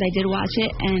watch because I did watch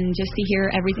it, and just to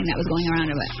hear everything that was going around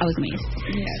of it, I was amazed.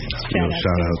 Yeah.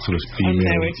 Shout out to the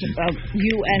female.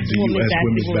 U.S. women's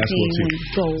basketball team won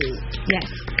gold. Yes.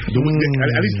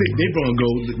 At least they brought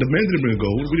gold. The men didn't bring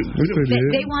gold.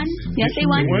 They won. Yes, they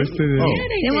won.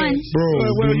 They won. Bro,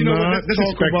 well, you know what? Let's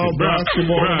talk about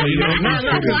basketball.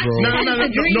 No,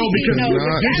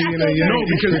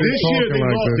 because this year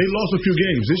they lost a few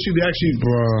games. This year they actually,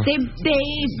 they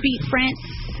beat France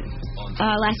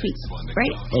last week,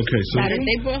 right? Okay, so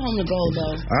they brought home the gold,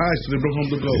 though. All right, so they brought home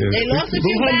the gold. Yeah. They lost a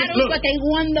few battles, but they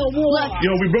won the war.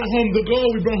 We brought home the gold.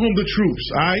 We brought home the troops.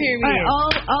 All right.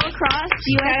 All across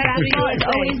U.S. basketball is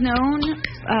always known.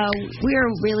 We are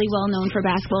really well known for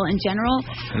basketball in general,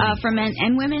 for men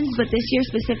and women's, but this year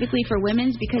specifically for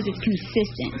women's because it's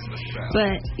consistent.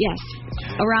 But yes,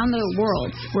 around the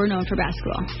world, we're known for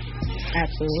basketball.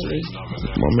 Absolutely.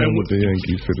 My man with the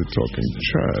Yankees started talking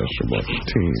trash about the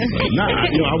team.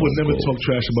 I would never talk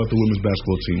trash about the women's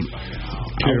basketball team.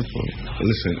 Careful.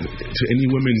 Listen, to any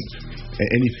women and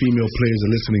any female players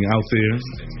are listening out there,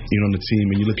 on the team,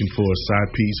 and you're looking for a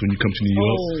side piece when you come to New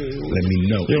York, let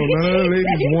me know. None of the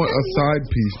ladies want a side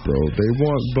piece, bro. They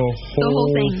want the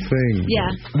whole thing.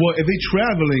 Yeah. Well, if they're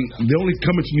traveling, they're only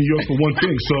coming to New York for one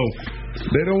thing, so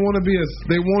they don't want to be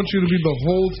they want you to be the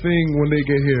whole thing when they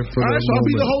get here. All right, so I'll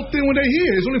be the whole thing when they're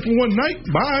here. It's only for one night.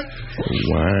 Bye.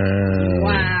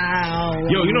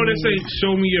 Wow. Yo, know they say,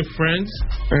 show me your friends,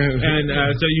 and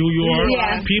tell you who you are.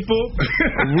 Yeah. People,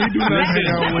 We do not hang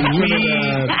out with we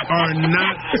Trinidad. are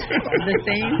not The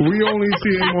same. We only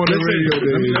see him on the radio.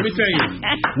 let me tell you,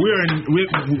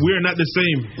 we're not the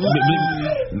same.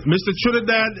 Mr.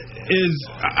 Trinidad is,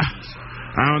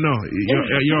 I don't know,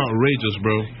 you're outrageous,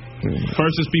 bro.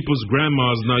 First is people's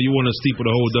grandmas, now you want to sleep with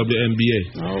the whole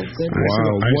WNBA. Oh, good.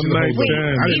 Wow, one night Wait,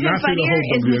 stand. I did even not see the funnier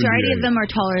whole is majority WNBA. of them are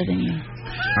taller than you.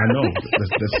 I know.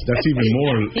 That's even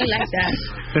more. He like that.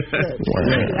 Wow.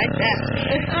 He like that.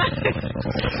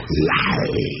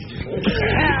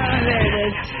 There it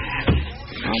is.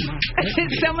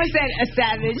 Someone said a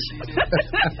savage.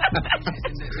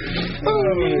 Oh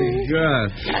my God.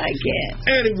 I can't.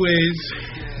 Anyways,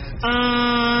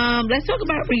 Let's talk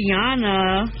about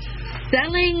Rihanna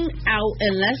selling out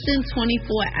in less than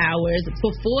 24 hours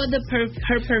before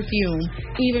her perfume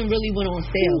even really went on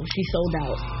sale. She sold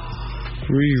out.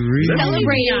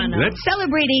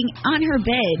 Celebrating on her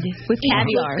bed with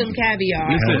caviar. Some caviar.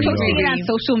 Posting it on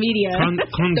social media.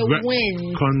 The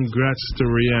win. Congrats to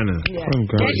Rihanna. Yeah.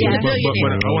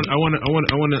 I want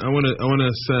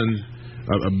to send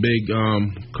a big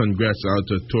congrats out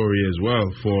to Tori as well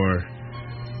for,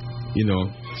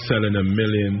 selling 1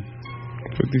 million.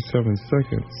 57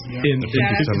 seconds. In 57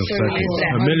 seconds.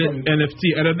 1 million NFT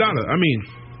at $1. I mean,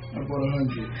 I bought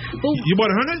 100. You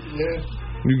bought 100? Yeah.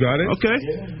 You got it? Okay.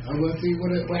 Yeah. I'm gonna see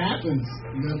what happens.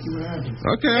 You gotta see what happens.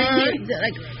 Okay.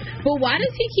 But why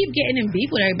does he keep getting in beef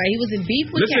with everybody? He was in beef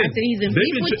with Cassidy. He's in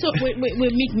beef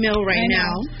with Meek Mill right now.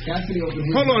 Cassidy opened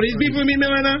his Hold on, he's beefing with Meek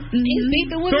Mill right now? He's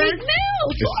beefing with Meek Mill.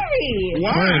 Sorry.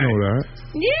 Why? I didn't know that.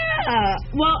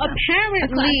 Yeah. Well,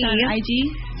 apparently. On IG.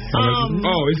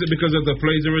 Is it because of the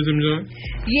plagiarism, John?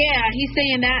 Yeah, he's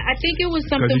saying that. I think it was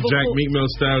something because he jacked before. Meek Mill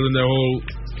style in the whole.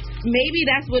 Maybe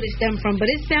that's what it stemmed from, but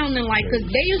it's sounding like, because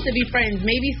they used to be friends,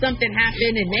 maybe something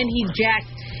happened and then he jacked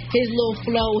his little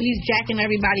flow. He's jacking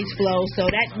everybody's flow. So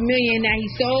that million that he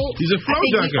sold, he's a flow I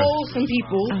think jacker. he owes some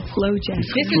people. A flow jacker.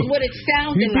 This is what it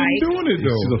sounded He's been like. doing it,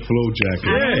 though. This is a flow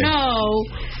jacket. I don't know,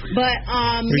 but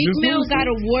Meek Mill got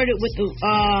awarded with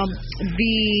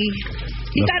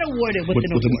he got awarded with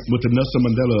the Nelson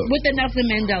Mandela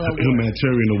Award.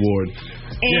 Humanitarian Award.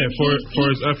 And for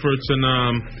his efforts in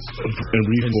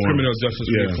reform, criminal justice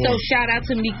reform. So shout out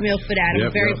to Meek Mill for that.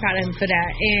 I'm very Yep. proud of him for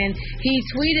that. And he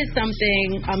tweeted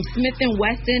something, Smith and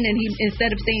Wesson, and he,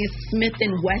 instead of saying Smith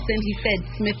and Wesson, he said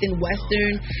Smith and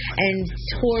Western, and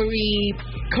Tory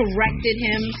corrected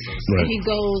him. And he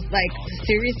goes like,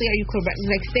 seriously, are you correct?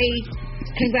 Like, say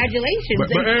congratulations.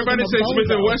 But everybody says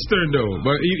Smith and Western though.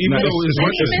 But even though it's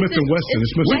Smith and Wesson,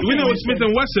 we know it's Smith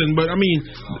and Wesson. But I mean,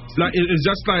 like it's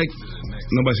just like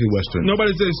nobody says Western.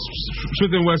 Nobody says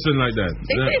Smith and Wesson like that.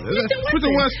 They say Smith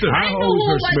and Western. I always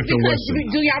heard Smith and Wesson.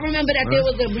 Do y'all remember that there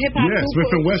was a hip hop group?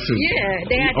 Smith and Wesson.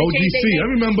 Yeah, they had to OGC. change their name. I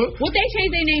remember. What they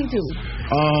changed their name to?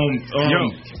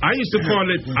 I used to call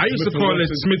it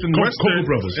Smith and Wesson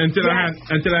Brothers until I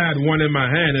had one in my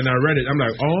hand and I read it. I'm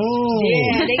like, oh,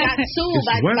 yeah, they got sued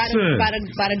by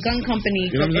the gun company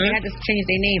because they had to change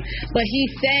their name. But he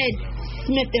said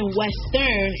Smith and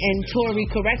Western, and Tory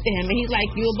corrected him, and he's like,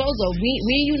 "You a bozo. We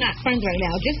and you not friends right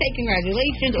now. Just say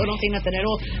congratulations or don't say nothing at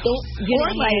all. Don't get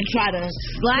on and try to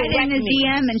slide in his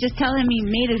DM and just tell him he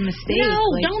made a mistake. No,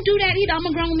 don't do that either. I'm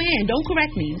a grown man. Don't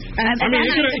correct me. I mean,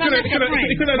 he could have left it.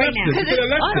 He could have left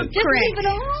it. Just leave it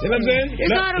alone. You know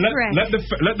what I'm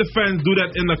saying? Let the fans do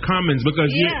that in the comments because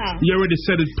you already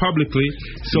said it publicly.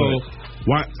 So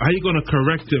why are you gonna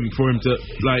correct him for him to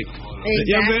like?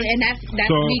 Exactly, and that's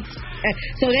Meek's.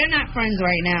 So they're not friends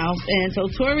right now, and so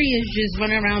Tory is just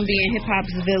running around being hip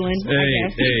hop's villain.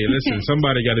 Hey, listen,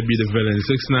 somebody got to be the villain.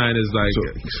 6ix9ine is like.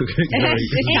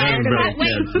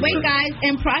 Wait, guys,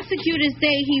 and prosecutors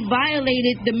say he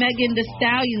violated the Megan Thee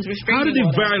Stallion's restraining order. How did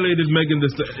he violate Megan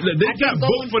Thee Stallion? They got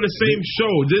booked for the same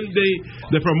show, didn't they?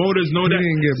 The promoters know that.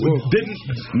 Didn't get booked.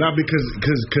 Not because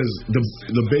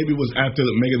the baby was after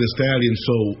Megan Thee Stallion,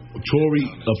 so Tory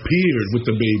appeared with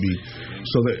the baby.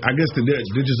 So I guess they're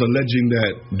just alleging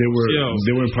that they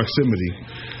were in proximity.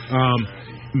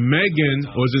 Megan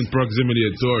was in proximity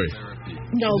of Tory.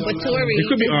 No, but Tory it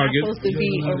could be is not argued. supposed to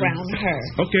be around her.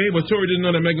 Okay, but Tory didn't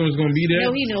know that Megan was going to be there?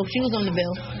 No, he knew. She was on the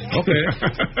bill. Okay.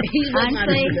 He was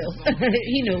not on the bill.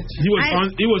 He knew.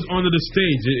 He was under the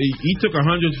stage. He took 100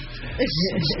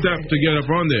 steps to get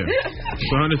up on there.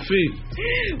 100 feet.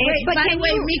 Wait, but by the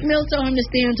way, Meek Mill told him to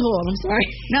stand tall. I'm sorry.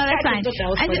 No, that's fine.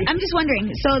 I'm just wondering.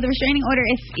 So the restraining order,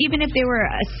 even if they were,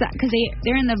 because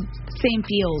they're in the same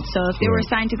field, so if they were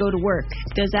assigned to go to work,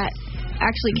 does that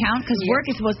actually count? Because work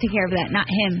is supposed to take care of that, not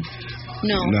him.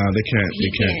 No, they can't. He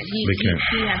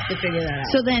has to figure that out.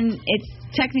 So then it's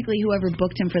technically whoever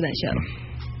booked him for that show.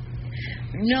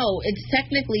 No, it's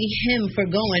technically him for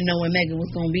going, knowing Megan was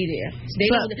going to be there.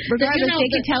 But regardless, they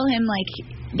could tell him like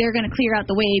they're going to clear out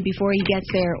the way before he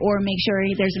gets there, or make sure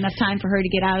there's enough time for her to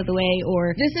get out of the way.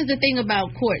 Or this is the thing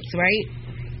about courts, right?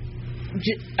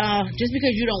 Just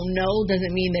because you don't know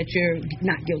doesn't mean that you're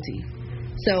not guilty.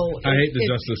 So I hate the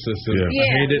justice system. Yeah,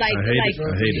 I hate it. like,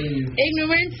 I hate it.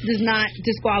 Ignorance does not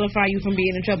disqualify you from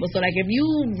being in trouble. So like if you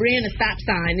ran a stop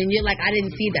sign and you're like, I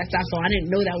didn't see that stop sign, I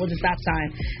didn't know that was a stop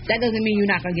sign, that doesn't mean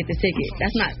you're not gonna get the ticket.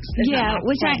 That's not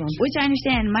which I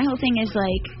understand. My whole thing is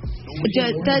like,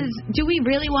 do we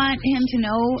really want him to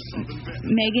know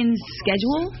Megan's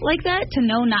schedule like that, to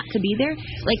know not to be there?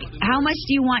 Like, how much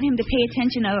do you want him to pay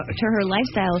attention to her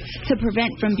lifestyle to prevent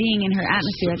from being in her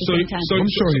atmosphere at the same time? I'm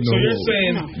sure he knows.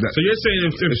 So you're saying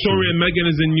if Tory and Megan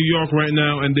is in New York right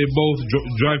now and they both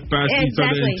drive past each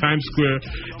other in Times Square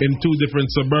in two different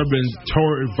suburbans,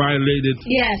 Tory violated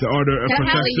the order of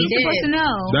protection? He's supposed to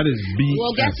know. That is BS.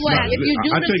 Well, guess what? If you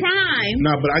do the crime,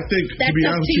 but I think, to be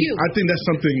honest, I think that's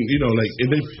something, like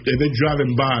if they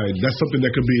driving by, that's something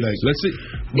that could be like, let's see.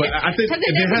 But I think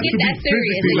they have to be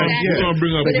physically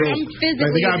but if I'm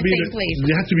physically in the same place,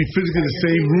 they have to be physically in the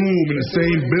same room in the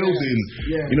same building.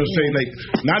 You know, saying like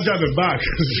not driving by, that's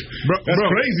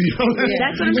crazy.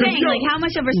 That's what I'm saying. Like, how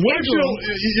much of her schedule?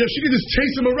 She could just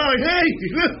chase him around. Like, hey,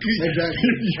 look,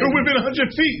 you're within 100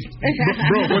 feet.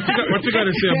 Bro, what you got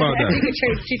to say about that?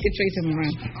 She could chase him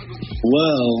around.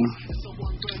 Well,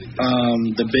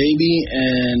 the baby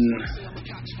and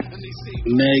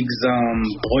Meg's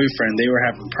boyfriend, they were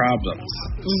having problems.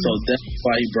 So that's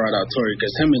why he brought out Tory,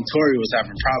 because him and Tory was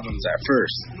having problems at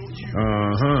first.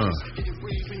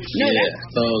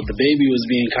 So the baby was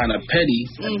being kind of petty,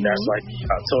 and that's why he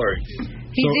brought Tory.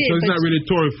 So it's not really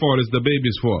Tory's fault, it's the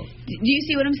baby's fault. Do you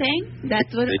see what I'm saying?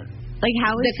 That's what... Like,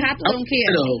 how is... The cops don't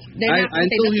care. I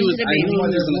knew he was going to come out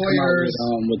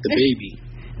with the baby.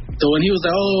 So when he was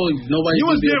like, oh, nobody... You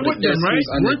was there with them, right?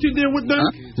 Weren't you there with them?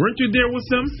 Weren't you there with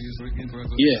them?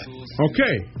 Yeah.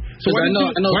 Okay. So why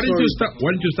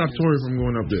didn't you stop Tory from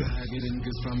going up there?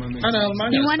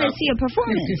 You want to see a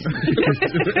performance.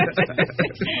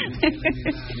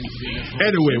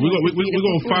 Anyway, we're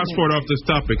going to fast forward off this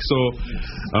topic. So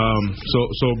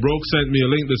Broke sent me a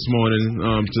link this morning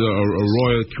to a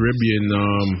Royal Caribbean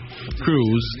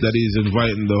cruise that he's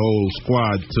inviting the whole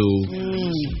squad to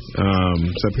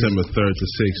September 3rd to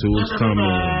 6th. Who's coming?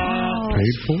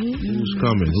 Paid for? Who's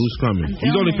coming?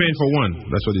 He's only paying for one.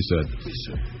 That's what he said.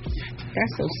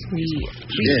 That's so sweet.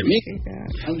 Yeah, me.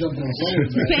 You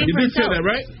did say that,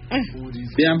 right?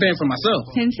 Yeah, I'm paying for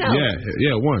myself. Himself.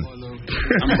 Yeah, one.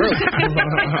 I'm broke.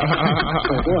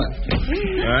 All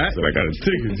right. So I got a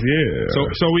ticket, yeah.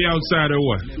 So we outside or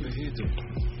what?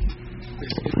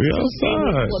 We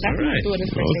outside. Well, that's right.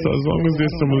 Also, as long as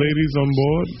there's some ladies on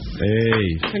board. Hey.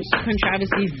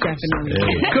 Controversies definitely.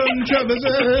 Controversy.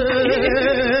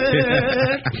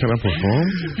 Can I perform?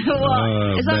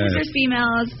 Well, as long as there's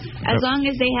females, as long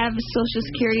as they have Social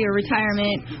Security or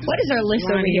retirement. What is our list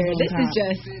over here? This is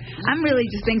just... I'm really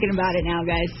just thinking about it now,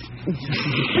 guys.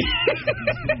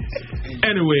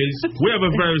 Anyways, we have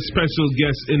a very special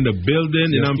guest in the building,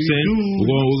 you know what I'm saying?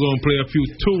 We're going to play a few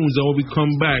tunes, and when we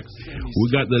come back, we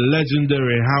got the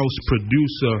legendary house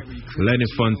producer, Lenny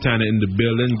Fontana, in the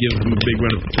building. Give him a big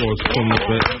round of applause for me. You know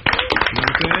what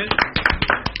I'm saying?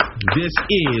 This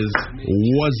is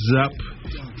What's Up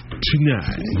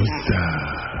Tonight. What's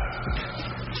up?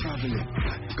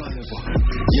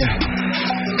 Yeah,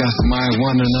 that's my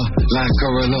one and like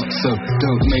her a lot, so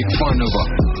don't make fun of her.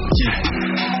 Yeah,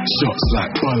 shots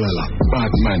like Balala,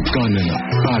 bad man gunning her,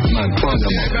 bad man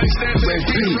bunning her. Red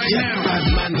beat, yeah, bad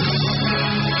man.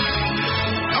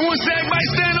 I want to see everybody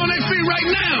stand on their feet right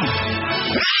now.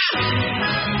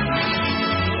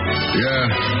 Yeah.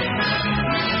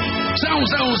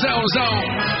 Zone.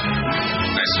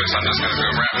 Next week I'm just gonna go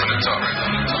rap from the top.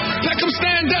 Let them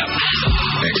stand up.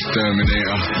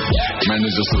 Exterminator, man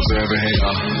is just observer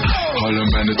hater. Hollow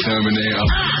man the Terminator,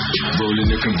 rolling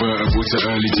the convertible to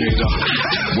early Jada.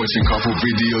 Watching couple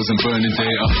videos and burning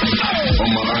data. On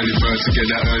my early bird to get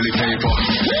that early paper.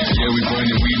 Yeah, we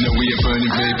burning weed, no we ain't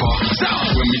burning paper.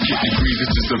 When we kick the grease,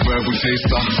 it's just a verbal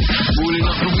taster. Rolling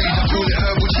up the weed, I call it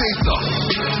herbal chaser.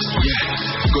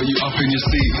 Yeah, got you up in your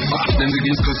seat. Then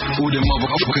against cause all them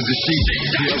motherfuckers are sheep.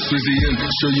 Hit up Swizzy and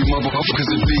show you motherfuckers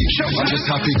a beat. I'm just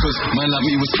happy cause man like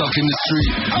me was stuck in the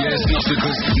street. Yeah, it's not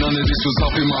because none of this was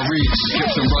up in my reach.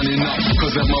 Kept on running up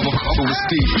cause that motherfucker was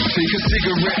steep. Take a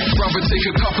cigarette, brother, take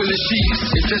a couple of sheets.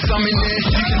 If there's some in there,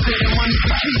 you can take them on the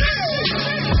keys.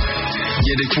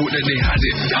 Yeah, they thought that they had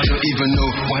it. I don't even know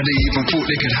why they even thought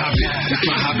they could have it. It's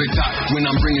my habitat. When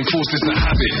I'm bringing force, it's a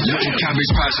habit. Little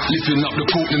cabbage patch, lifting up the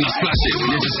pork, then I splash it.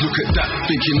 Yeah, just look at that.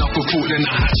 Thinking up a fork, then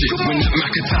I hatch it. When that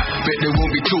Mac attack, bet they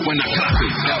won't be taught when I clap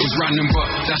it. That was random, but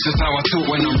that's just how I talk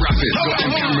when I'm rapping. Got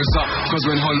them cameras up, cause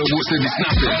when Hollow walks, they be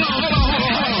snapping.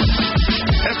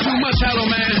 That's too much, Hollow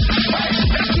Man.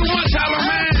 That's too much, Hollow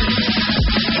Man.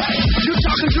 You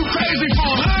talking too crazy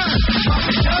for her.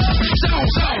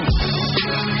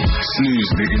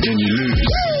 Snooze, nigga, then you lose.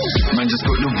 Man just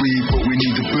got the weed, but we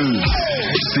need the booze.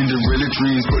 Cinderella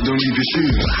dreams, but don't leave your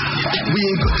shoes. We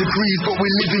ain't got degrees, but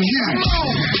we're living huge.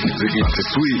 Big like a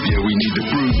sweet, yeah, we need the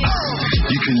brews.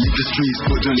 You can leave the streets,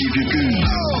 but don't leave your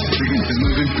goons. Big is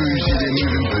moving booze, yeah, they're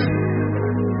moving booze.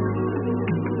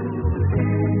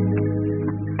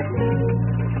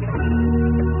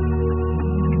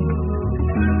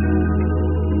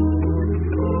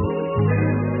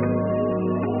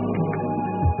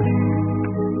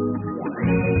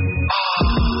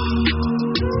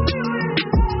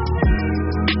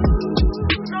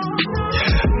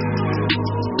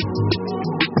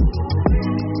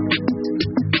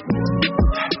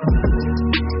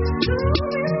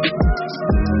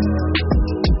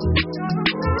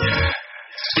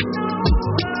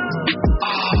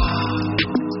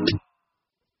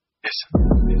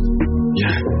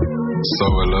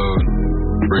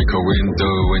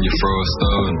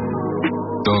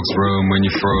 Room when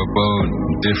you throw a bone,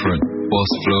 different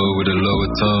boss flow with a lower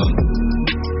tone.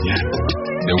 Yeah,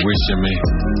 they're wishing me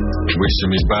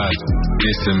bad,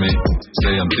 dissing me,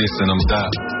 say I'm this and I'm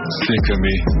that, sick of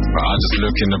me, but I just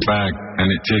look in the bag and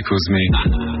it tickles me.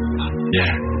 Yeah,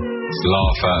 just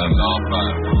laugh at them.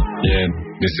 Yeah,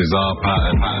 this is our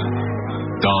pattern.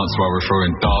 Dance while we're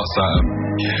throwing darts at them.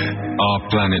 Yeah, our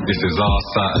planet, this is our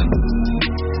Saturn.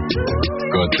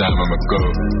 God damn, I'm a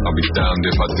goat. I'll be damned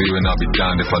if I do and I'll be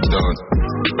damned if I don't.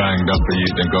 Banged up a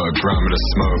youth, then got a gram of the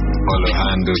smoke. Hollow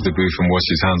handles the booth and wash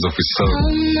his hands off his soap.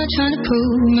 I'm not trying to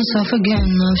prove myself again.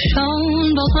 I've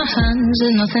shown both my hands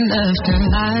and nothing left. And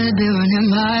I'd be running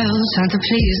miles, trying to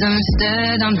please them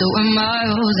instead. I'm doing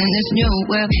miles in this new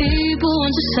where people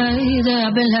want to say that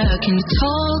I've been lacking. You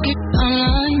talk it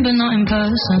online, but not in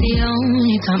person. The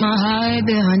only time I hide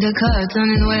behind the curtain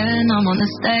is when I'm on the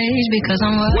stage because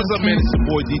I'm working. What's up, man? It's your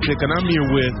boy D-Tech, and I'm here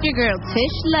with your girl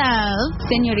Tish Love,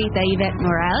 Senorita Yvette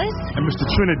Morales, and Mr.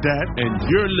 Trinidad, and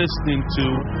you're listening to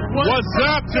What's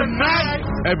Up Tonight?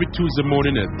 Every Tuesday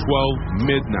morning at 12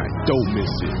 midnight. Don't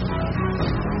miss it.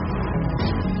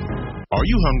 Are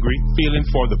you hungry? Feeling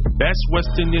for the best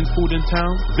West Indian food in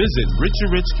town? Visit Richie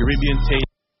Rich Caribbean Taste.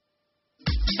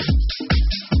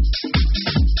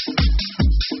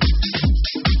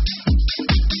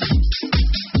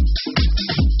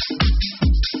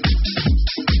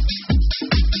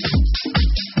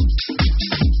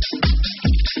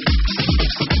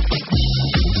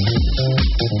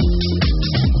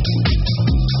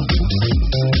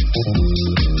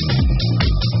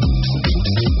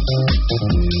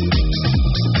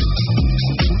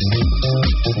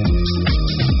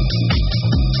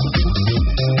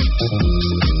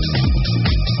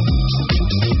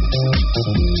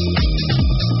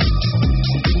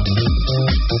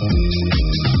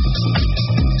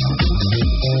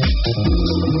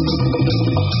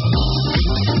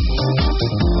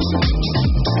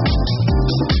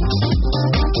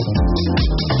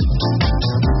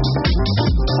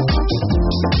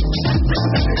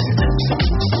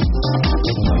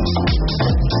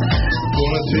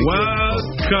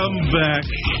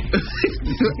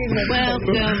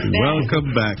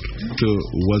 Welcome back to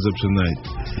What's Up Tonight.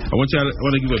 I want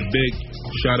to give a big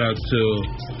shout out to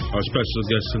our special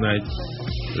guest tonight,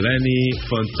 Lenny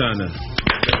Fontana.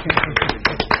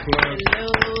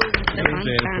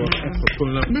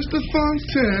 Hello, Mr.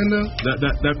 Fontana.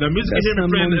 That music is here,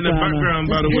 friend, in the background,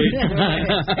 by the way. You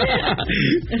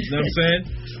know what I'm saying?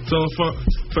 So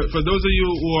for those of you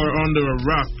who are under a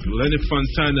rock, Lenny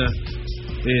Fontana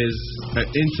is an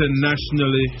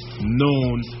internationally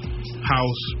known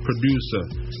house producer,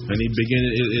 and he began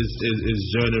his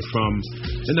journey from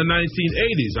in the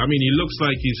 1980s. I mean, he looks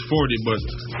like he's 40, but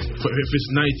if it's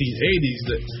 1980s,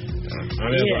 I'm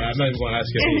not even going to ask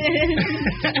him.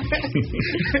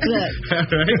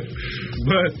 Right?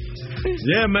 But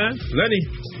yeah, man, Lenny,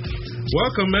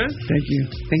 welcome, man. Thank you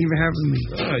for having me.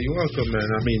 You're welcome, man.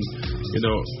 I mean, you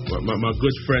know, my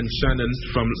good friend Shannon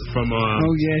from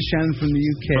Shannon from the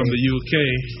UK. From the UK,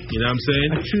 you know what I'm saying?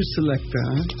 A true selector,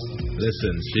 huh?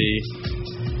 Listen,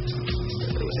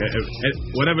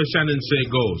 whatever Shannon say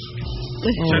goes.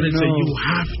 Shannon say you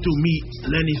have to meet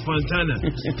Lenny Fontana.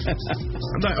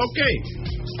 I'm like, okay.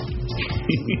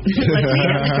 Set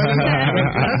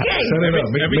it up.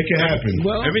 Make it happen.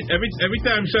 Well, every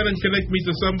time Shannon connect me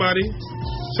to somebody,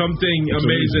 something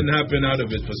amazing happen out of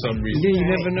it for some reason. Yeah, you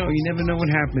never know. You never know what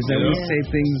happens. I always say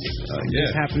things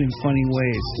just happen in funny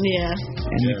ways. Yeah.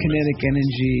 And the kinetic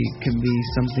energy can be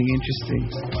something interesting.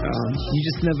 You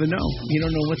just never know. You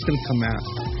don't know what's going to come out.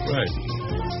 Right.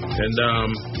 And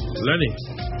Lenny,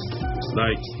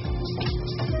 like,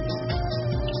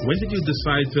 when did you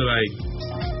decide to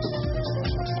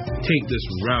take this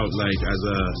route,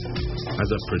 as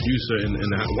a producer in the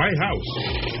White House?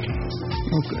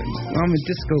 Okay. I'm a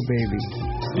disco baby.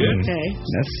 Yeah. Okay.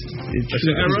 That's That's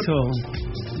your era? told.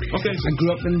 Okay. I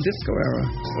grew up in the disco era.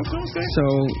 Okay. So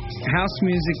house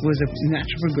music was a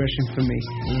natural progression for me.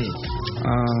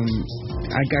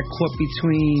 I got caught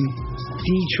between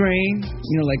D-Train,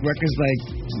 like records like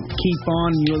Keep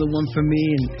On, You're the One for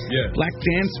Me, and black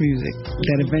dance music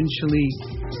that eventually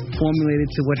formulated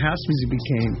to what house music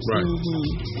became. Right.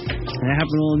 And that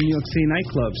happened all in New York City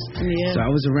nightclubs. Yeah. So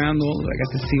I was around all of it. I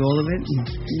got to see all of it.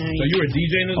 Nice. So you were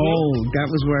DJing as well? Oh, that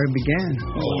was where I began.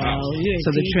 Oh, wow.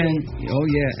 So the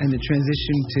and the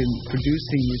transition to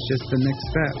producing was just the next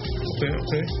step.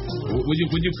 Okay. Would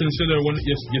you consider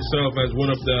yourself as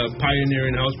one of the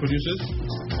pioneering house producers?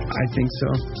 I think so.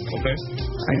 Okay.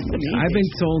 I've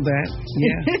been told that.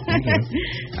 Yeah.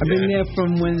 I've been there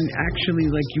from when actually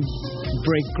you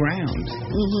break ground.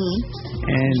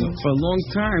 And for a long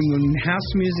time, when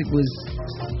house music was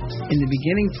in the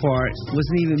beginning part,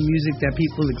 wasn't even music that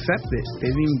people accepted.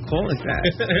 They didn't even call it that.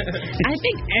 I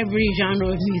think every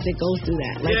genre of music goes through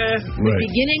that. The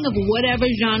beginning of whatever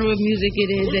genre of music it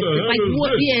is,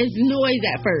 it's noise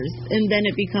at first, and then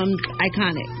it becomes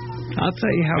iconic. I'll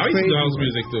tell you how I crazy. used to do house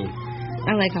music too.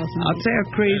 I like house music. I'll tell you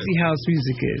how crazy house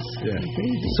music is. Yeah.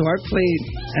 So I played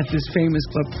at this famous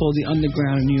club called the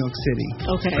Underground in New York City.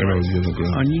 Okay.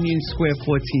 On Union Square,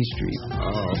 14th Street.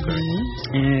 Oh, okay.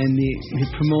 And the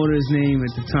promoter's name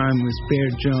at the time was Bear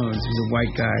Jones. He was a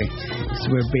white guy. He used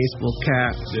to wear a baseball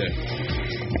cap. Yeah.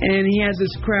 And he had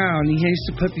this crowd, and he used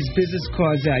to put these business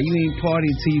cards out. You ain't party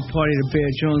until you party at a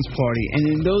Bear Jones party. And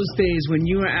in those days, when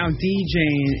you were out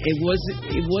DJing, it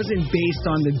wasn't based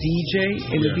on the DJ.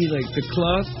 It would be like the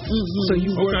club. So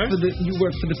you work for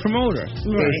the promoter,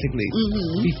 basically.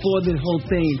 Before the whole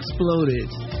thing exploded.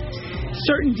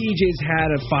 Certain DJs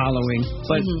had a following,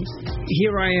 but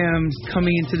here I am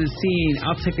coming into the scene.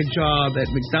 I'll take a job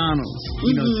at McDonald's,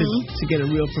 to get a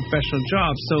real professional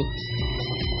job. So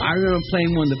I remember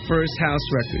playing one of the first house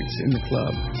records in the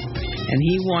club, and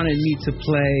he wanted me to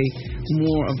play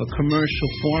more of a commercial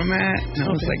format, and I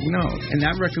was like, no. And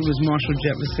that record was Marshall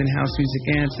Jefferson House Music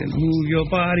Anthem, Move Your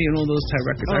Body, and all those type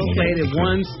records. I played it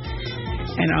once,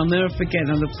 and I'll never forget.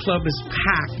 Now the club is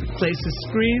packed, the place is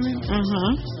screaming.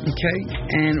 Okay,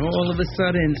 and all of a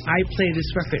sudden, I play this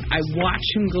record. I watch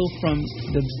him go from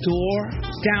the door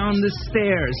down the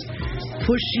stairs,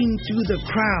 pushing through the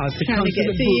crowd to come to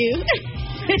the booth.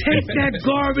 Take that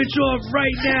garbage off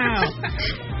right now.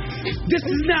 This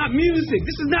is not music.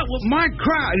 This is not what my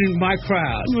crowd.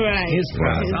 Right. His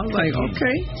crowd. I was like,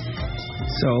 okay.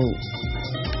 So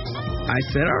I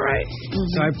said, all right.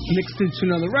 So I mixed it to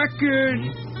another record,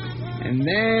 and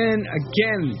then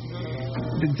again,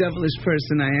 the devilish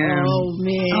person I am. Oh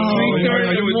man. 3:30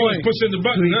 in the morning. Pushing the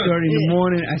button. 3:30 in the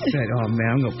morning. I said, oh man,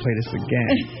 I'm gonna play this again.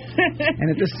 And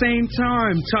at the same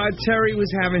time, Todd Terry was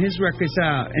having his records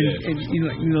out, and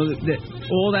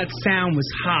all that sound was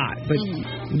hot. But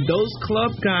those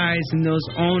club guys and those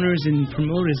owners and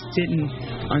promoters didn't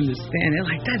understand. They're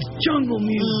like, that's jungle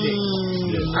music.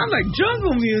 I'm like,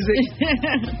 jungle music.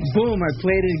 Boom! I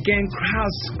played it again.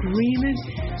 Crowd screaming.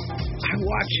 I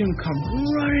watch him come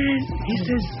running. He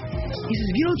says,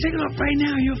 if you don't take it off right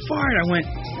now, you're fired. I went,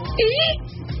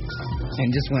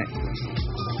 and just went.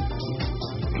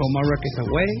 Throw my records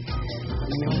away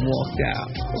and walked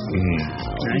out.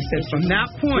 And I said, from that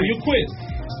point, you quit.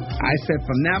 I said,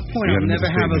 from that point, I'll never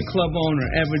have a club owner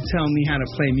ever tell me how to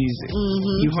play music.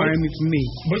 You hire me for me.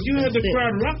 But you had the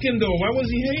crowd rocking, though. Why was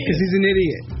he hating? Because he's an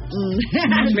idiot.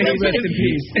 May he rest in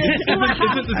peace. Isn't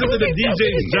it the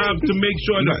DJ's job to make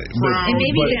sure the crowd... And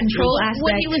maybe the control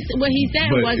aspect. What he said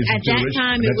was, at that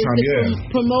time, it was the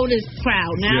promoter's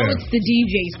crowd. Now it's the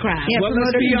DJ's crowd. Yeah, well,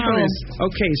 let's be honest.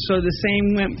 Okay, so the same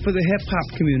went for the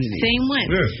hip-hop community. Same went.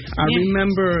 I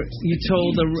remember you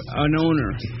told an owner,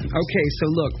 okay, so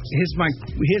look, here's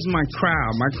my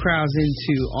crowd. My crowd's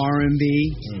into R&B.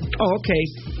 Oh, okay.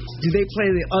 Do they play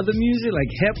the other music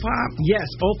like hip hop? Yes.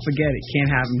 Oh, forget it.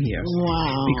 Can't have them here.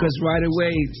 Wow. Because right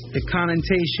away the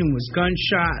connotation was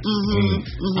gunshots.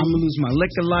 I'm gonna lose my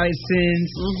liquor license.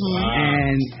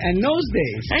 And those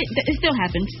days, it still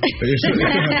happens.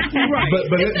 Right.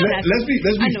 But let's be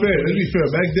fair. Let's be fair.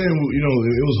 Back then, you know,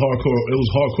 it was hardcore. It was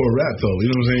hardcore rap, though. You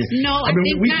know what I'm saying? No, I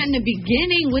think not in the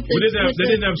beginning with the.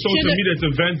 They didn't have social media to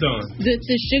vent on.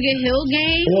 The Sugar Hill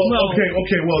game. Well,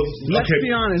 okay. Well, let's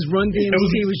be honest. Run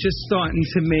DMC was just starting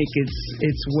to make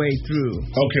its way through.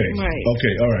 Okay. Right.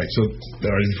 Okay. All right. So,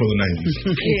 before the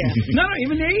 90s. No,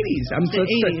 even the 80s. The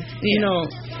 80s. You know,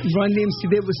 Run DMC,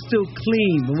 they were still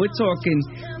clean, but we're talking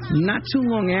not too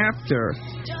long after.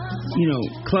 You know,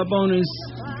 club owners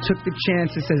took the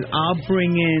chance and said, "I'll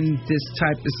bring in this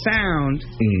type of sound."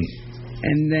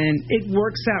 And then it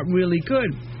works out really good.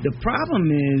 The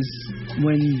problem is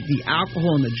when the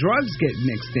alcohol and the drugs get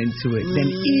mixed into it, then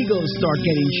egos start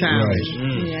getting challenged.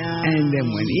 And then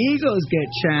when egos get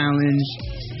challenged,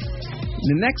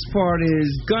 the next part is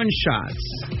gunshots.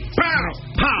 Pow!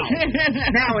 Pow!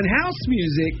 Now in house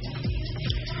music,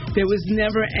 there was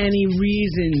never any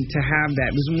reason to have that.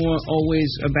 It was more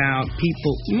always about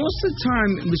people. Most of the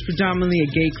time, it was predominantly a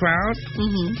gay crowd.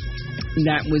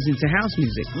 That was into house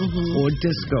music or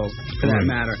disco, for that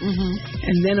matter.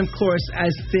 And then, of course,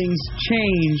 as things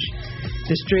change,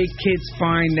 the straight kids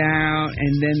find out,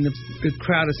 and then the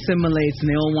crowd assimilates,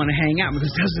 and they all want to hang out because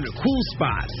those are the cool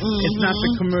spots. It's not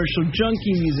the commercial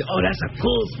junkie music. Oh, that's a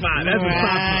cool spot. That's a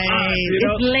spot for us. You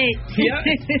know? It's lit.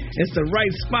 Yeah, it's the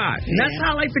right spot. And that's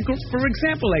how, like, for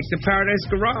example, like the Paradise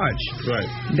Garage. Right.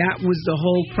 That was the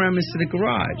whole premise of the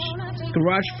Garage.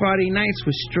 Garage Friday nights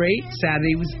was straight,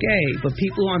 Saturday was gay. But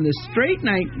people on the straight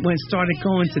night started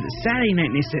going to the Saturday night,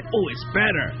 and they said, "Oh, it's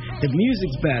better. The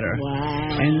music's better."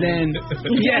 Wow. And then,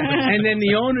 and then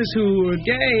the owners who were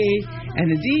gay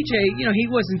and the DJ, you know, he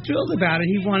wasn't thrilled about it.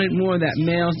 He wanted more of that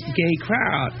male gay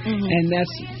crowd, and that's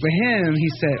for him. He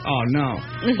said, "Oh no."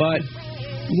 But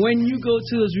when you go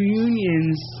to those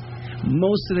reunions,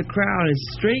 most of the crowd is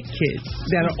straight kids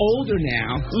that are older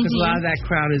now, because a lot of that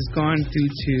crowd has gone through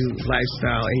to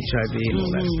lifestyle, HIV, and all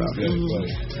that stuff.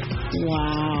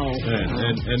 Wow.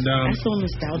 And that's so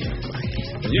nostalgic.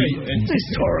 Yeah, and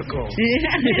historical.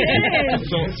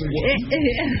 So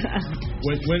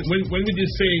when we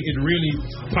just say it really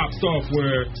popped off,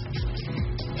 where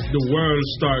the world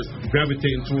starts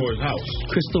gravitating towards house.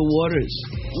 Crystal Waters,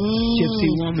 Gypsy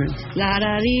Woman. La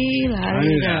da dee, la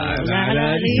dee, la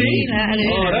da dee, la dee.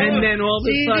 And then all of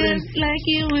a sudden, like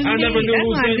you and I never knew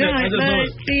who sang that. I just know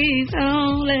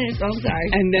it. I'm sorry.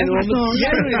 And then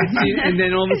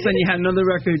all of a sudden you had another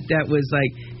record that was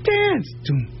like dance,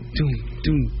 doom, doom,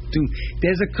 doom, doom.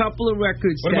 There's a couple of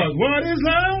records. What about What Is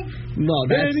Love? No,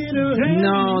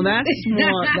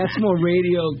 that's more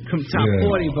radio top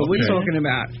 40. But we're talking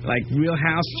about like real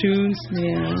house tunes.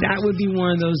 Yeah. That would be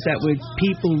one of those that would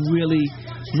people really.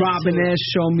 Robin S.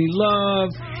 Show Me Love,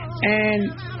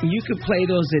 and you could play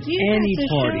those at any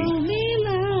party.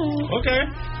 Okay.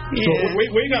 Yeah. So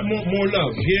where you got more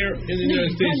love, here in the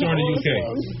United States or in the UK?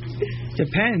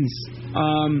 Depends.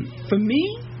 For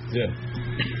me,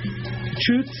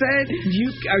 truth said,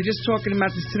 I was just talking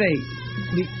about this today.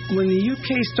 When the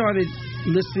UK started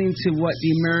listening to what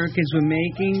the Americans were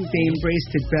making, they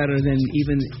embraced it better than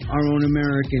even our own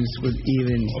Americans would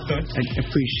even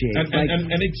appreciate.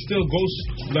 And it still goes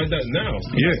like that now.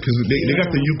 Yeah, because they got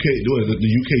the UK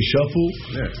the UK shuffle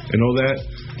and all that.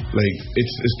 Like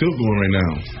it's still going right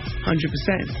now. 100%.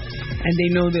 And they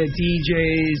know their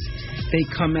DJs. They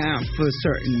come out for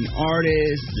certain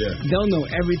artists. They'll know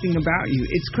everything about you.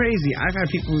 It's crazy. I've had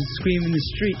people scream in the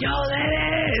street, "Yo, that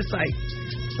is!" It's like,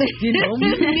 you know me?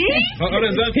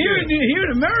 Here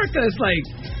in America, it's like,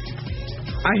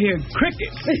 I hear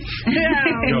crickets.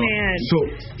 Man. So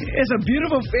it's a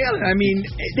beautiful feeling. I mean,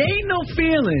 there ain't no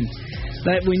feeling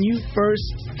that when you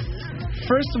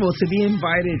first of all, to be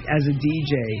invited as a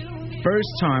DJ, first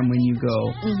time when you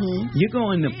go, you're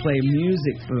going to play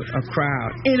music for a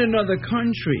crowd in another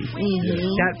country.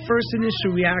 That first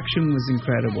initial reaction was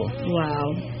incredible.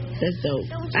 Wow. That's dope.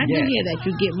 I can hear that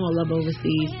you get more love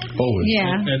overseas. Always.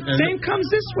 Yeah. And Same comes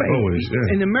this way. Always,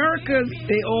 yeah. In America,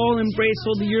 they all embrace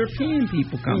all the European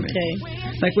people coming. Okay.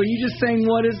 Like when you just sang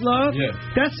 "What Is Love,"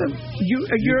 that's a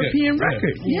European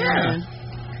record. Yeah.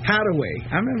 Hathaway,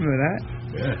 I remember that.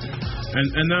 Yeah.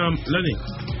 And Lenny.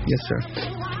 Yes, sir.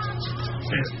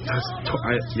 I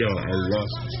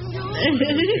lost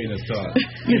train of thought.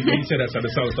 He said that's how the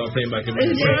song started playing back in the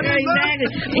day. Exactly.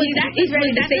 He's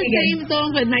ready to sing again. Same song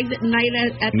for Night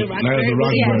at the Roxbury.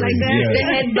 Yeah, like that. Yeah. The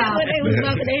head bob. They was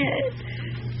bobbing their head.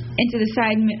 Into the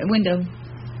side window.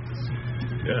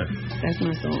 Yeah. That's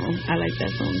my song. I like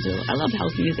that song too. I love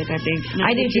house music, I think. And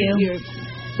I do think too. You're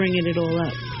bringing it all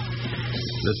up.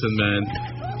 Listen, man.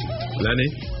 Lenny,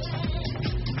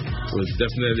 it was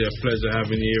definitely a pleasure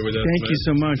having you here with us. Thank you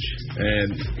so much. And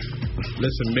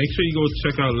listen, make sure you go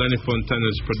check out Lenny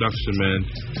Fontana's production, man.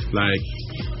 Like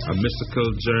A Mystical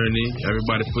Journey,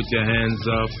 Everybody Put Your Hands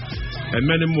Up, and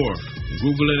many more.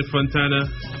 Google Lenny Fontana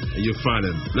and you'll find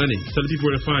him. Lenny, tell the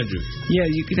people where to find you. Yeah,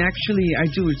 you can actually, I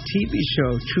do a TV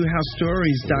show,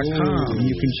 TrueHouseStories.com.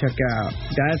 You can check out.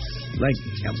 That's like,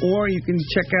 or you can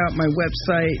check out my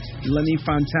website,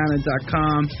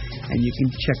 LennyFontana.com, and you can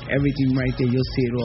check everything right there. You'll see it all.